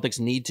think the Celtics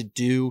need to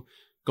do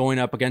going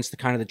up against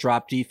the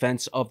drop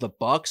defense of the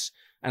Bucks.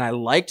 And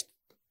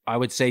I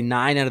would say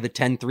 9 out of the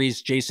 10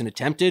 threes Jason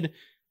attempted.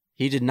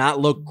 He did not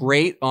look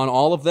great on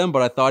all of them,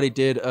 but I thought he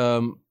did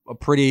a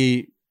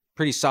pretty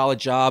solid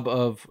job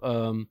of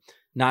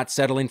not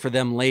settling for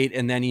them late.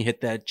 And then he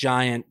hit that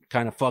giant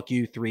kind of fuck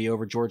you 3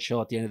 over George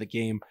Hill at the end of the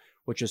game,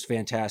 which was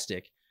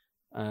fantastic.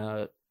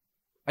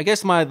 I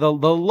guess the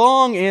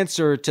long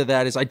answer to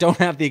that is I don't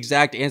have the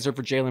exact answer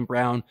for Jaylen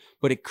Brown,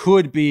 but it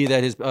could be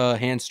that his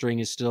hamstring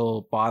is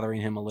still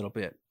bothering him a little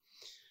bit.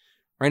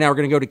 Right now we're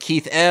going to go to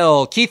Keith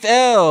L. Keith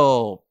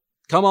L.,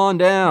 come on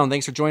down.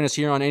 Thanks for joining us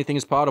here on Anything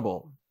is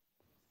Potable.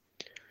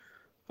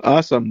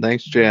 Awesome.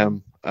 Thanks,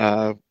 Jam.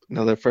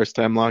 Another first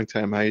time, long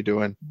time. How you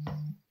doing?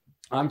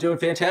 I'm doing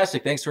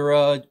fantastic. Thanks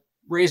for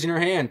raising your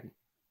hand.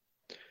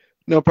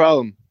 No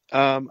problem.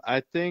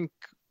 I think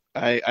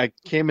I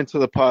came into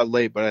the pod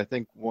late, but I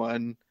think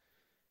one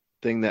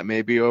thing that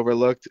may be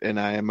overlooked, and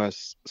I am a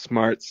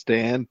Smart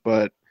stan,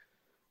 but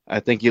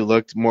I think he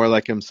looked more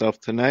like himself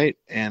tonight.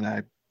 And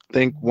I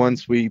think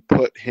once we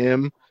put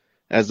him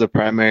as the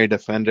primary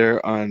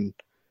defender on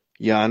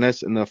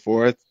Giannis in the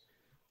fourth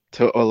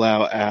to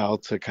allow Al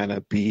to kind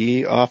of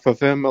be off of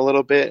him a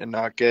little bit and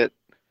not get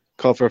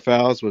called for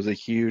fouls was a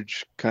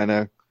huge kind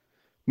of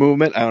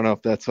movement. I don't know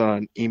if that's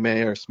on Ime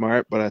or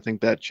Smart, but I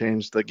think that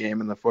changed the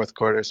game in the fourth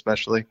quarter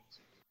especially.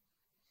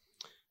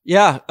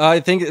 Yeah,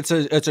 I think it's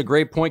a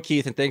great point,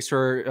 Keith, and thanks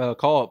for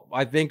call.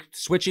 I think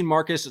switching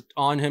Marcus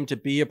on him to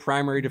be a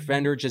primary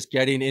defender, just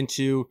getting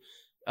into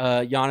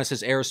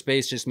Giannis's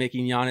airspace, just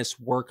making Giannis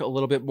work a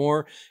little bit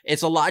more.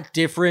 It's a lot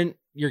different.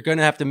 You're going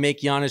to have to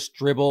make Giannis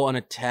dribble and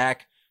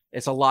attack.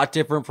 It's a lot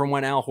different from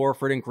when Al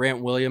Horford and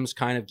Grant Williams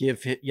kind of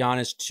give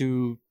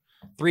Giannis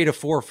 3 to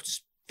 4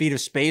 feet of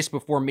space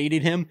before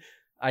meeting him.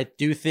 I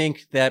do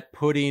think that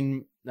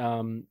putting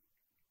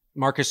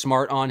Marcus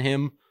Smart on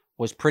him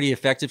was pretty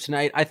effective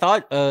tonight. I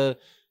thought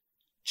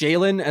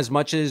Jaylen, as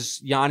much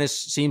as Giannis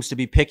seems to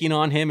be picking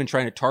on him and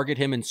trying to target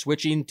him and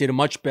switching, did a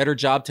much better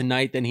job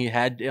tonight than he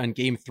had on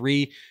game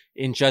 3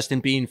 in Justin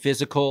being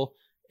physical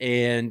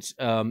and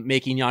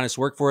making Giannis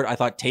work for it. I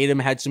thought Tatum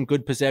had some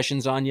good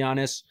possessions on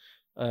Giannis.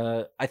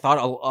 I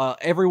thought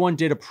everyone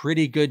did a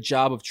pretty good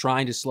job of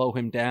trying to slow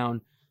him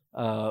down.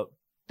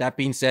 That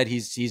being said,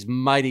 he's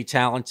mighty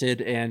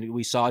talented, and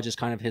we saw just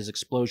kind of his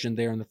explosion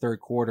there in the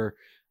third quarter.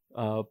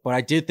 But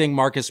I did think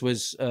Marcus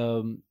was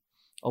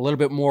a little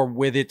bit more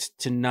with it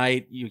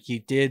tonight.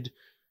 He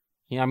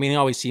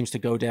always seems to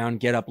go down,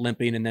 get up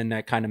limping, and then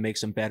that kind of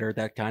makes him better.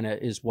 That kind of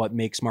is what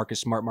makes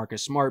Marcus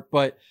Smart.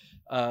 But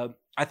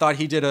I thought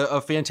he did a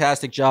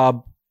fantastic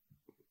job,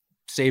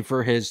 save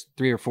for his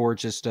 3 or 4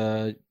 just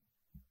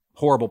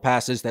horrible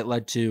passes that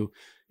led to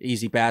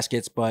easy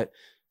baskets. But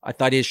I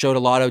thought he showed a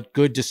lot of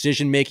good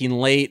decision-making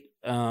late,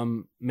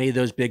 made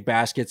those big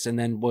baskets, and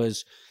then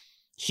was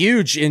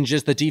huge in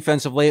just the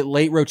defensive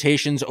late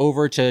rotations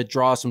over to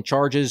draw some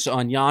charges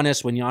on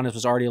Giannis when Giannis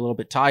was already a little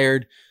bit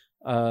tired.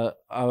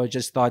 I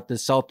just thought the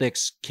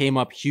Celtics came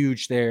up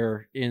huge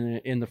there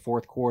in the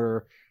fourth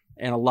quarter,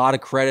 and a lot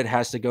of credit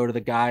has to go to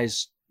the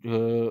guys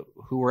who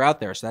were out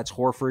there. So that's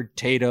Horford,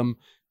 Tatum,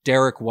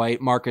 Derek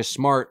White, Marcus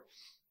Smart.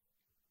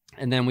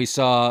 And then we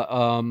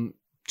saw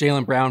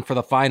Jaylen Brown for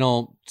the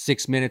final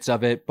 6 minutes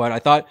of it. But I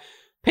thought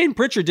Peyton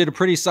Pritchard did a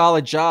pretty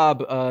solid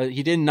job.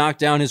 He didn't knock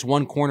down his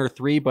one corner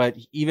 3, but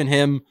even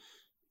him,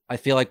 I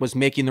feel like, was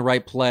making the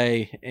right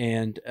play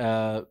and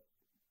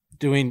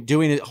doing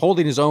it,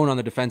 holding his own on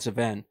the defensive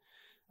end.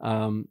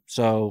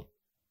 So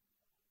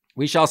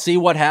we shall see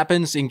what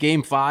happens in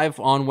Game 5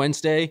 on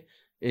Wednesday.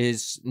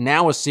 Is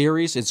now a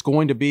series. It's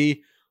going to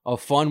be a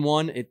fun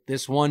one.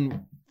 This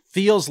one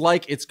feels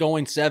like it's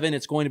going 7.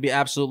 It's going to be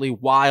absolutely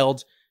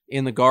wild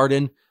in the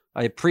Garden.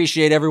 I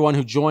appreciate everyone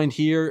who joined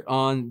here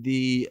on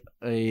the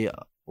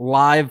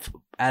live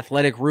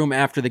Athletic Room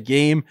after the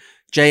game.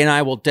 Jay and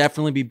I will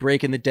definitely be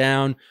breaking it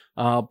down.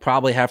 I'll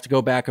probably have to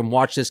go back and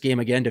watch this game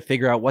again to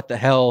figure out what the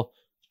hell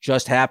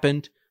just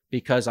happened,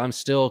 because I'm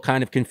still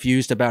kind of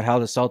confused about how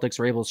the Celtics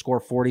were able to score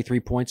 43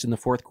 points in the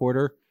fourth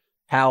quarter.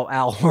 How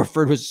Al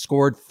Horford was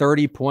scored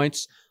 30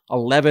 points,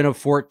 11 of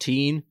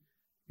 14,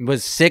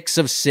 was 6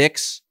 of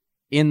 6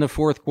 in the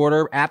fourth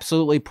quarter.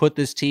 Absolutely put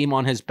this team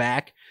on his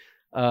back.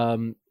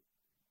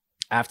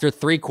 After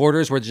 3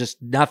 quarters where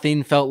just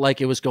nothing felt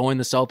like it was going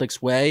the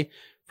Celtics' way,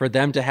 for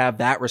them to have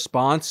that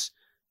response,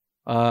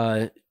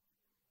 wild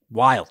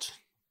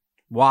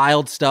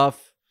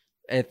stuff.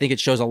 I think it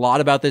shows a lot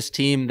about this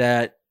team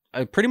that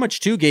pretty much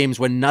 2 games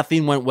when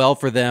nothing went well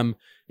for them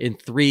in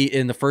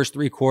the first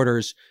 3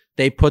 quarters,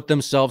 they put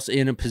themselves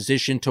in a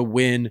position to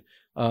win.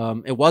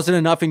 It wasn't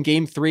enough in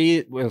game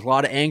 3 with a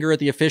lot of anger at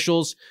the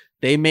officials.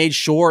 They made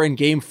sure in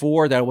game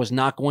 4 that it was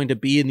not going to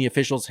be in the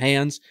officials'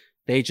 hands.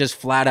 They just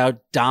flat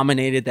out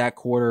dominated that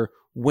quarter,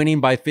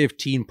 winning by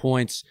 15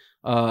 points.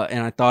 And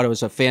I thought it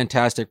was a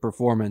fantastic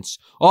performance.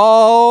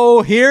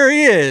 Oh, here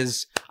he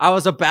is. I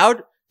was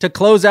about to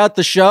close out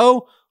the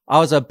show. I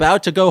was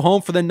about to go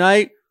home for the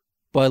night,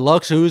 but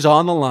look who's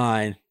on the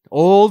line.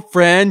 Old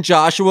friend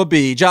Joshua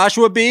B.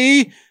 Joshua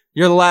B.,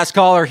 you're the last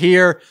caller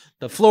here.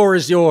 The floor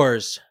is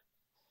yours.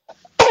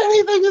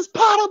 Anything is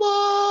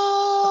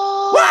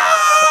possible!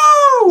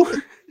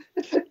 Woo!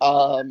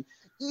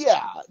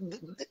 Yeah,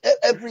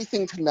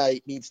 everything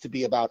tonight needs to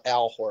be about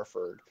Al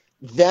Horford.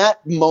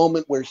 That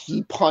moment where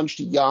he punched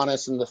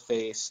Giannis in the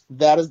face,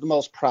 that is the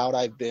most proud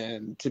I've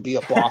been to be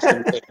a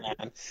Boston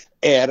fan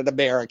and an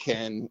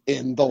American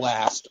in the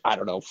last,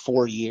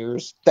 4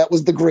 years. That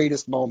was the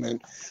greatest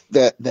moment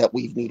that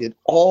we've needed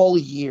all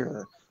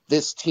year.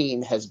 This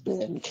team has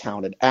been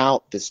counted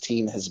out. This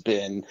team has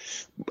been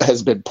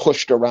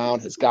pushed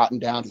around, has gotten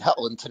down.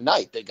 Hell, and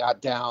tonight they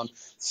got down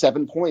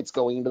 7 points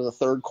going into the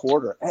third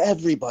quarter.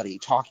 Everybody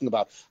talking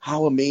about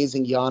how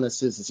amazing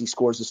Giannis is as he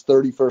scores his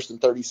 31st and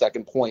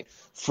 32nd point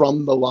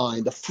from the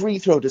line. The free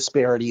throw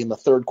disparity in the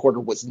third quarter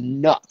was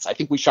nuts. I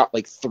think we shot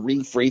like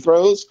 3 free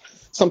throws,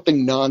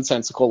 something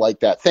nonsensical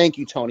like that. Thank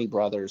you, Tony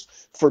Brothers,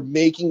 for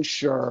making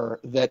sure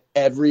that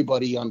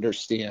everybody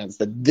understands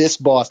that this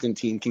Boston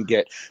team can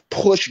get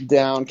pushed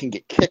down, can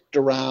get kicked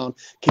around,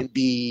 can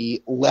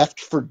be left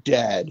for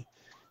dead,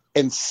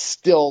 and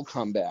still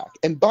come back.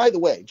 And by the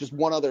way, just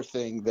one other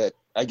thing that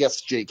I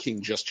guess Jay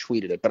King just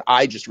tweeted it, but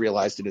I just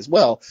realized it as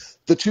well.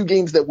 The 2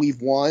 games that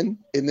we've won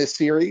in this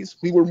series,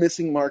 we were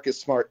missing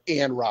Marcus Smart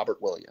and Robert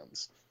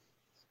Williams,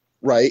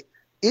 right?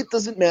 It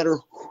doesn't matter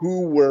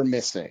who we're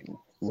missing,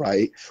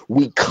 right?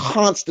 We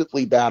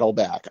constantly battle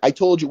back. I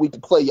told you we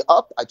could play you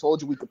up. I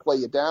told you we could play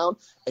you down.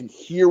 And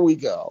here we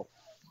go.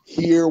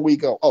 Here we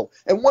go. Oh,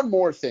 and one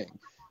more thing.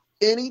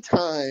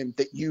 Anytime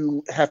that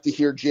you have to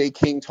hear Jay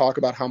King talk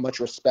about how much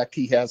respect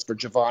he has for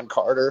Javon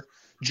Carter,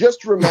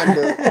 just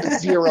remember the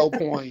 0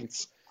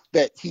 points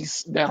that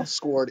he's now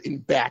scored in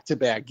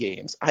back-to-back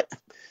games.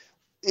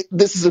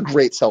 This is a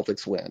great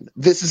Celtics win.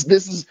 This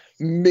is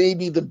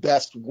maybe the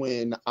best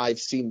win I've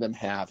seen them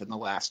have in the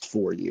last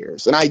 4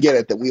 years. And I get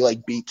it that we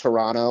beat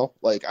Toronto.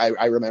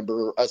 I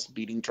remember us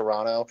beating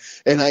Toronto,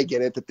 and I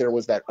get it that there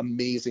was that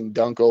amazing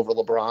dunk over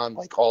LeBron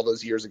all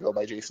those years ago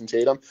by Jason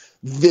Tatum.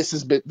 This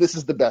is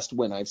the best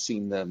win I've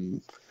seen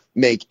them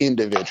make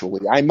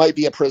individually. I might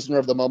be a prisoner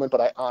of the moment, but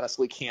I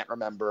honestly can't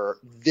remember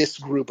this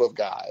group of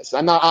guys.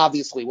 We're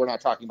not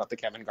talking about the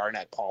Kevin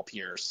Garnett, Paul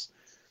Pierce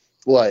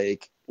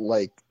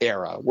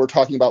era. We're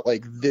talking about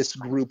this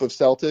group of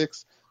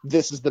Celtics.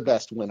 This is the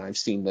best win I've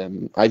seen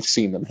them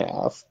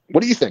have.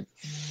 What do you think?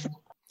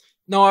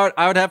 No,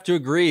 I would have to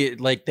agree.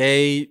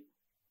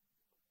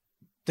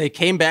 They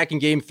came back in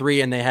game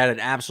 3 and they had an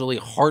absolutely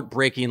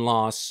heartbreaking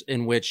loss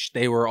in which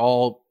they were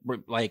all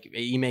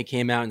Ime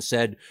came out and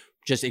said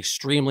just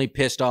extremely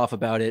pissed off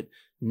about it.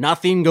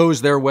 Nothing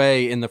goes their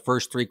way in the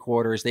first 3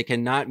 quarters. They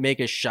cannot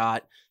make a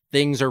shot.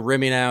 Things are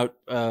rimming out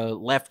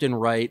left and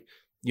right.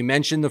 You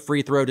mentioned the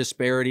free throw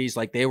disparities,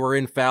 they were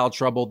in foul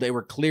trouble. They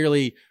were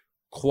clearly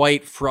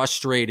quite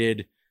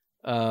frustrated,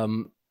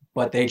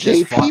 but they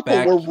just fought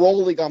back. People were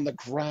rolling on the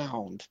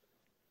ground.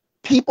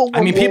 People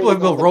have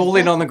been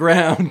rolling on the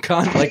ground.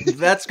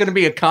 That's going to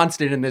be a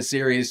constant in this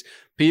series.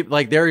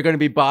 People, there are going to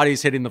be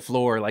bodies hitting the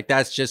floor.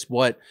 That's just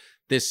what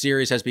this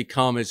series has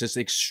become. Is just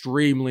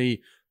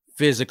extremely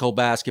physical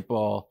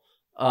basketball.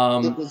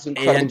 It was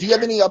incredible. Do you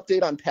have any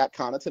update on Pat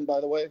Connaughton,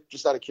 by the way?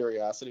 Just out of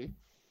curiosity.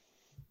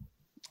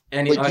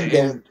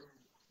 Do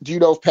you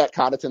know if Pat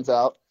Connaughton's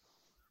out?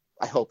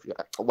 I hope.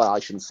 Well, I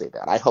shouldn't say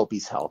that. I hope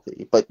he's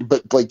healthy. But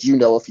do you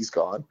know if he's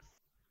gone?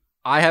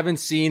 I haven't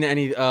seen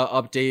any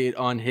update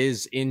on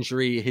his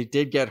injury. He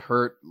did get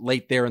hurt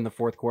late there in the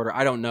fourth quarter.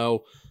 I don't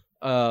know.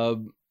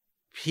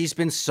 He's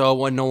been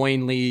so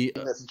annoyingly.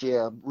 This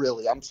jam,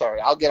 really. I'm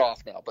sorry. I'll get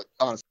off now. But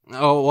honestly.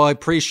 Oh well, I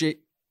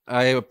appreciate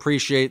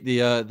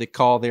the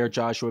call there,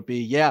 Joshua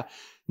B. Yeah.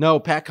 No,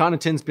 Pat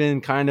Connaughton's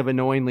been kind of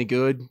annoyingly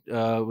good.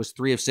 Was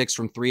 3 of 6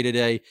 from 3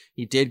 today.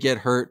 He did get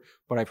hurt,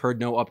 but I've heard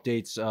no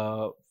updates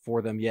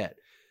for them yet.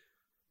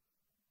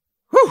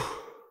 Whew.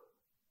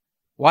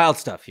 Wild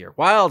stuff here.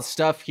 Wild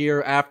stuff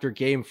here after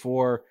game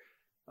 4.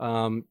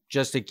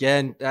 Just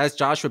again, as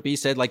Joshua B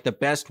said, like the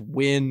best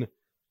win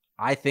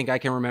I think I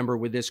can remember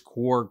with this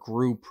core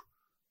group.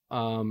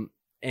 And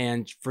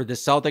for the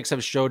Celtics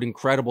have showed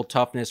incredible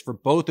toughness for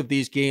both of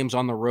these games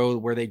on the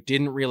road where they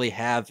didn't really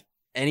have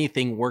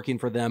anything working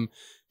for them.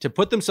 To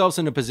put themselves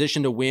in a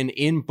position to win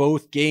in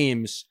both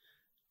games,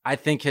 I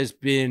think has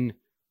been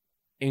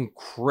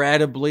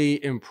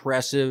incredibly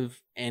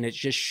impressive, and it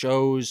just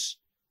shows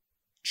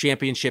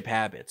championship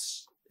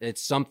habits.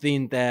 It's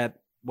something that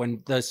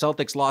when the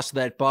Celtics lost to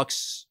that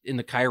Bucks in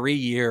the Kyrie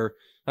year,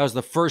 that was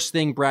the first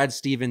thing Brad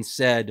Stevens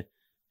said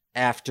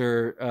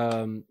after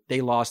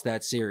they lost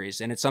that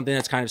series. And it's something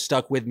that's kind of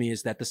stuck with me,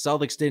 is that the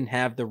Celtics didn't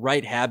have the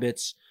right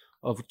habits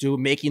of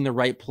making the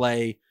right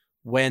play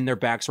when their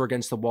backs were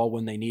against the wall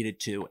when they needed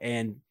to.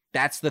 And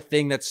that's the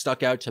thing that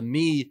stuck out to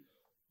me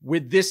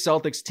with this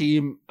Celtics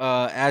team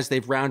as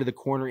they've rounded the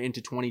corner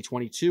into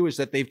 2022, is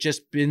that they've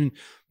just been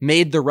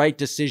made the right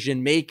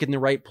decision, making the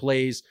right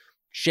plays,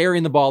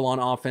 sharing the ball on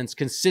offense,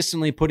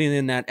 consistently putting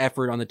in that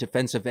effort on the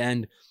defensive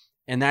end.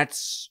 And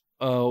that's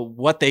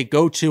what they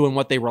go to and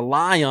what they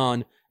rely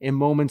on in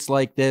moments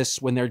like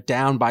this when they're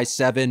down by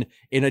 7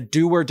 in a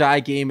do or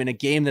die game, in a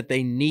game that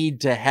they need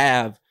to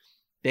have.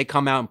 They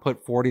come out and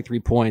put 43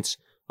 points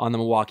on the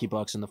Milwaukee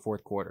Bucks in the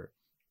fourth quarter.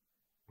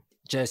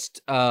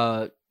 Just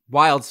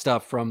wild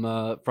stuff from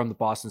the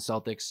Boston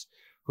Celtics,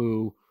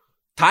 who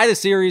tie the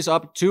series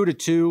up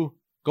 2-2,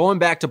 going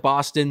back to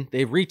Boston.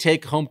 They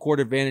retake home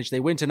court advantage. They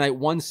win tonight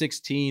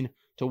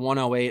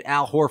 116-108.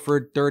 Al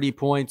Horford, 30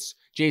 points.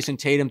 Jason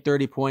Tatum,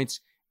 30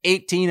 points.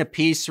 18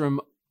 apiece from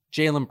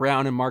Jaylen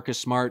Brown and Marcus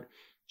Smart.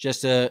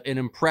 Just an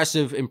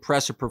impressive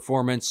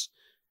performance.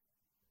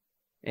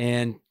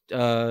 And,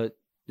 I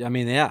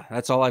mean, yeah,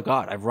 that's all I've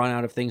got. I've run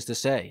out of things to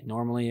say.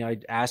 Normally,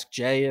 I'd ask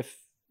Jay if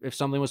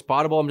something was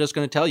potable. I'm just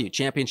going to tell you,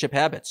 championship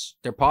habits.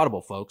 They're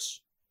potable,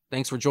 folks.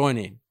 Thanks for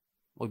joining.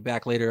 We'll be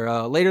back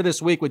later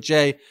this week with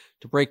Jay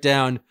to break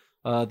down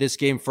this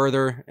game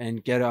further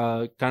and get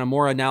kind of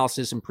more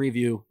analysis and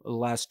preview of the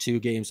last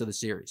 2 games of the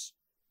series.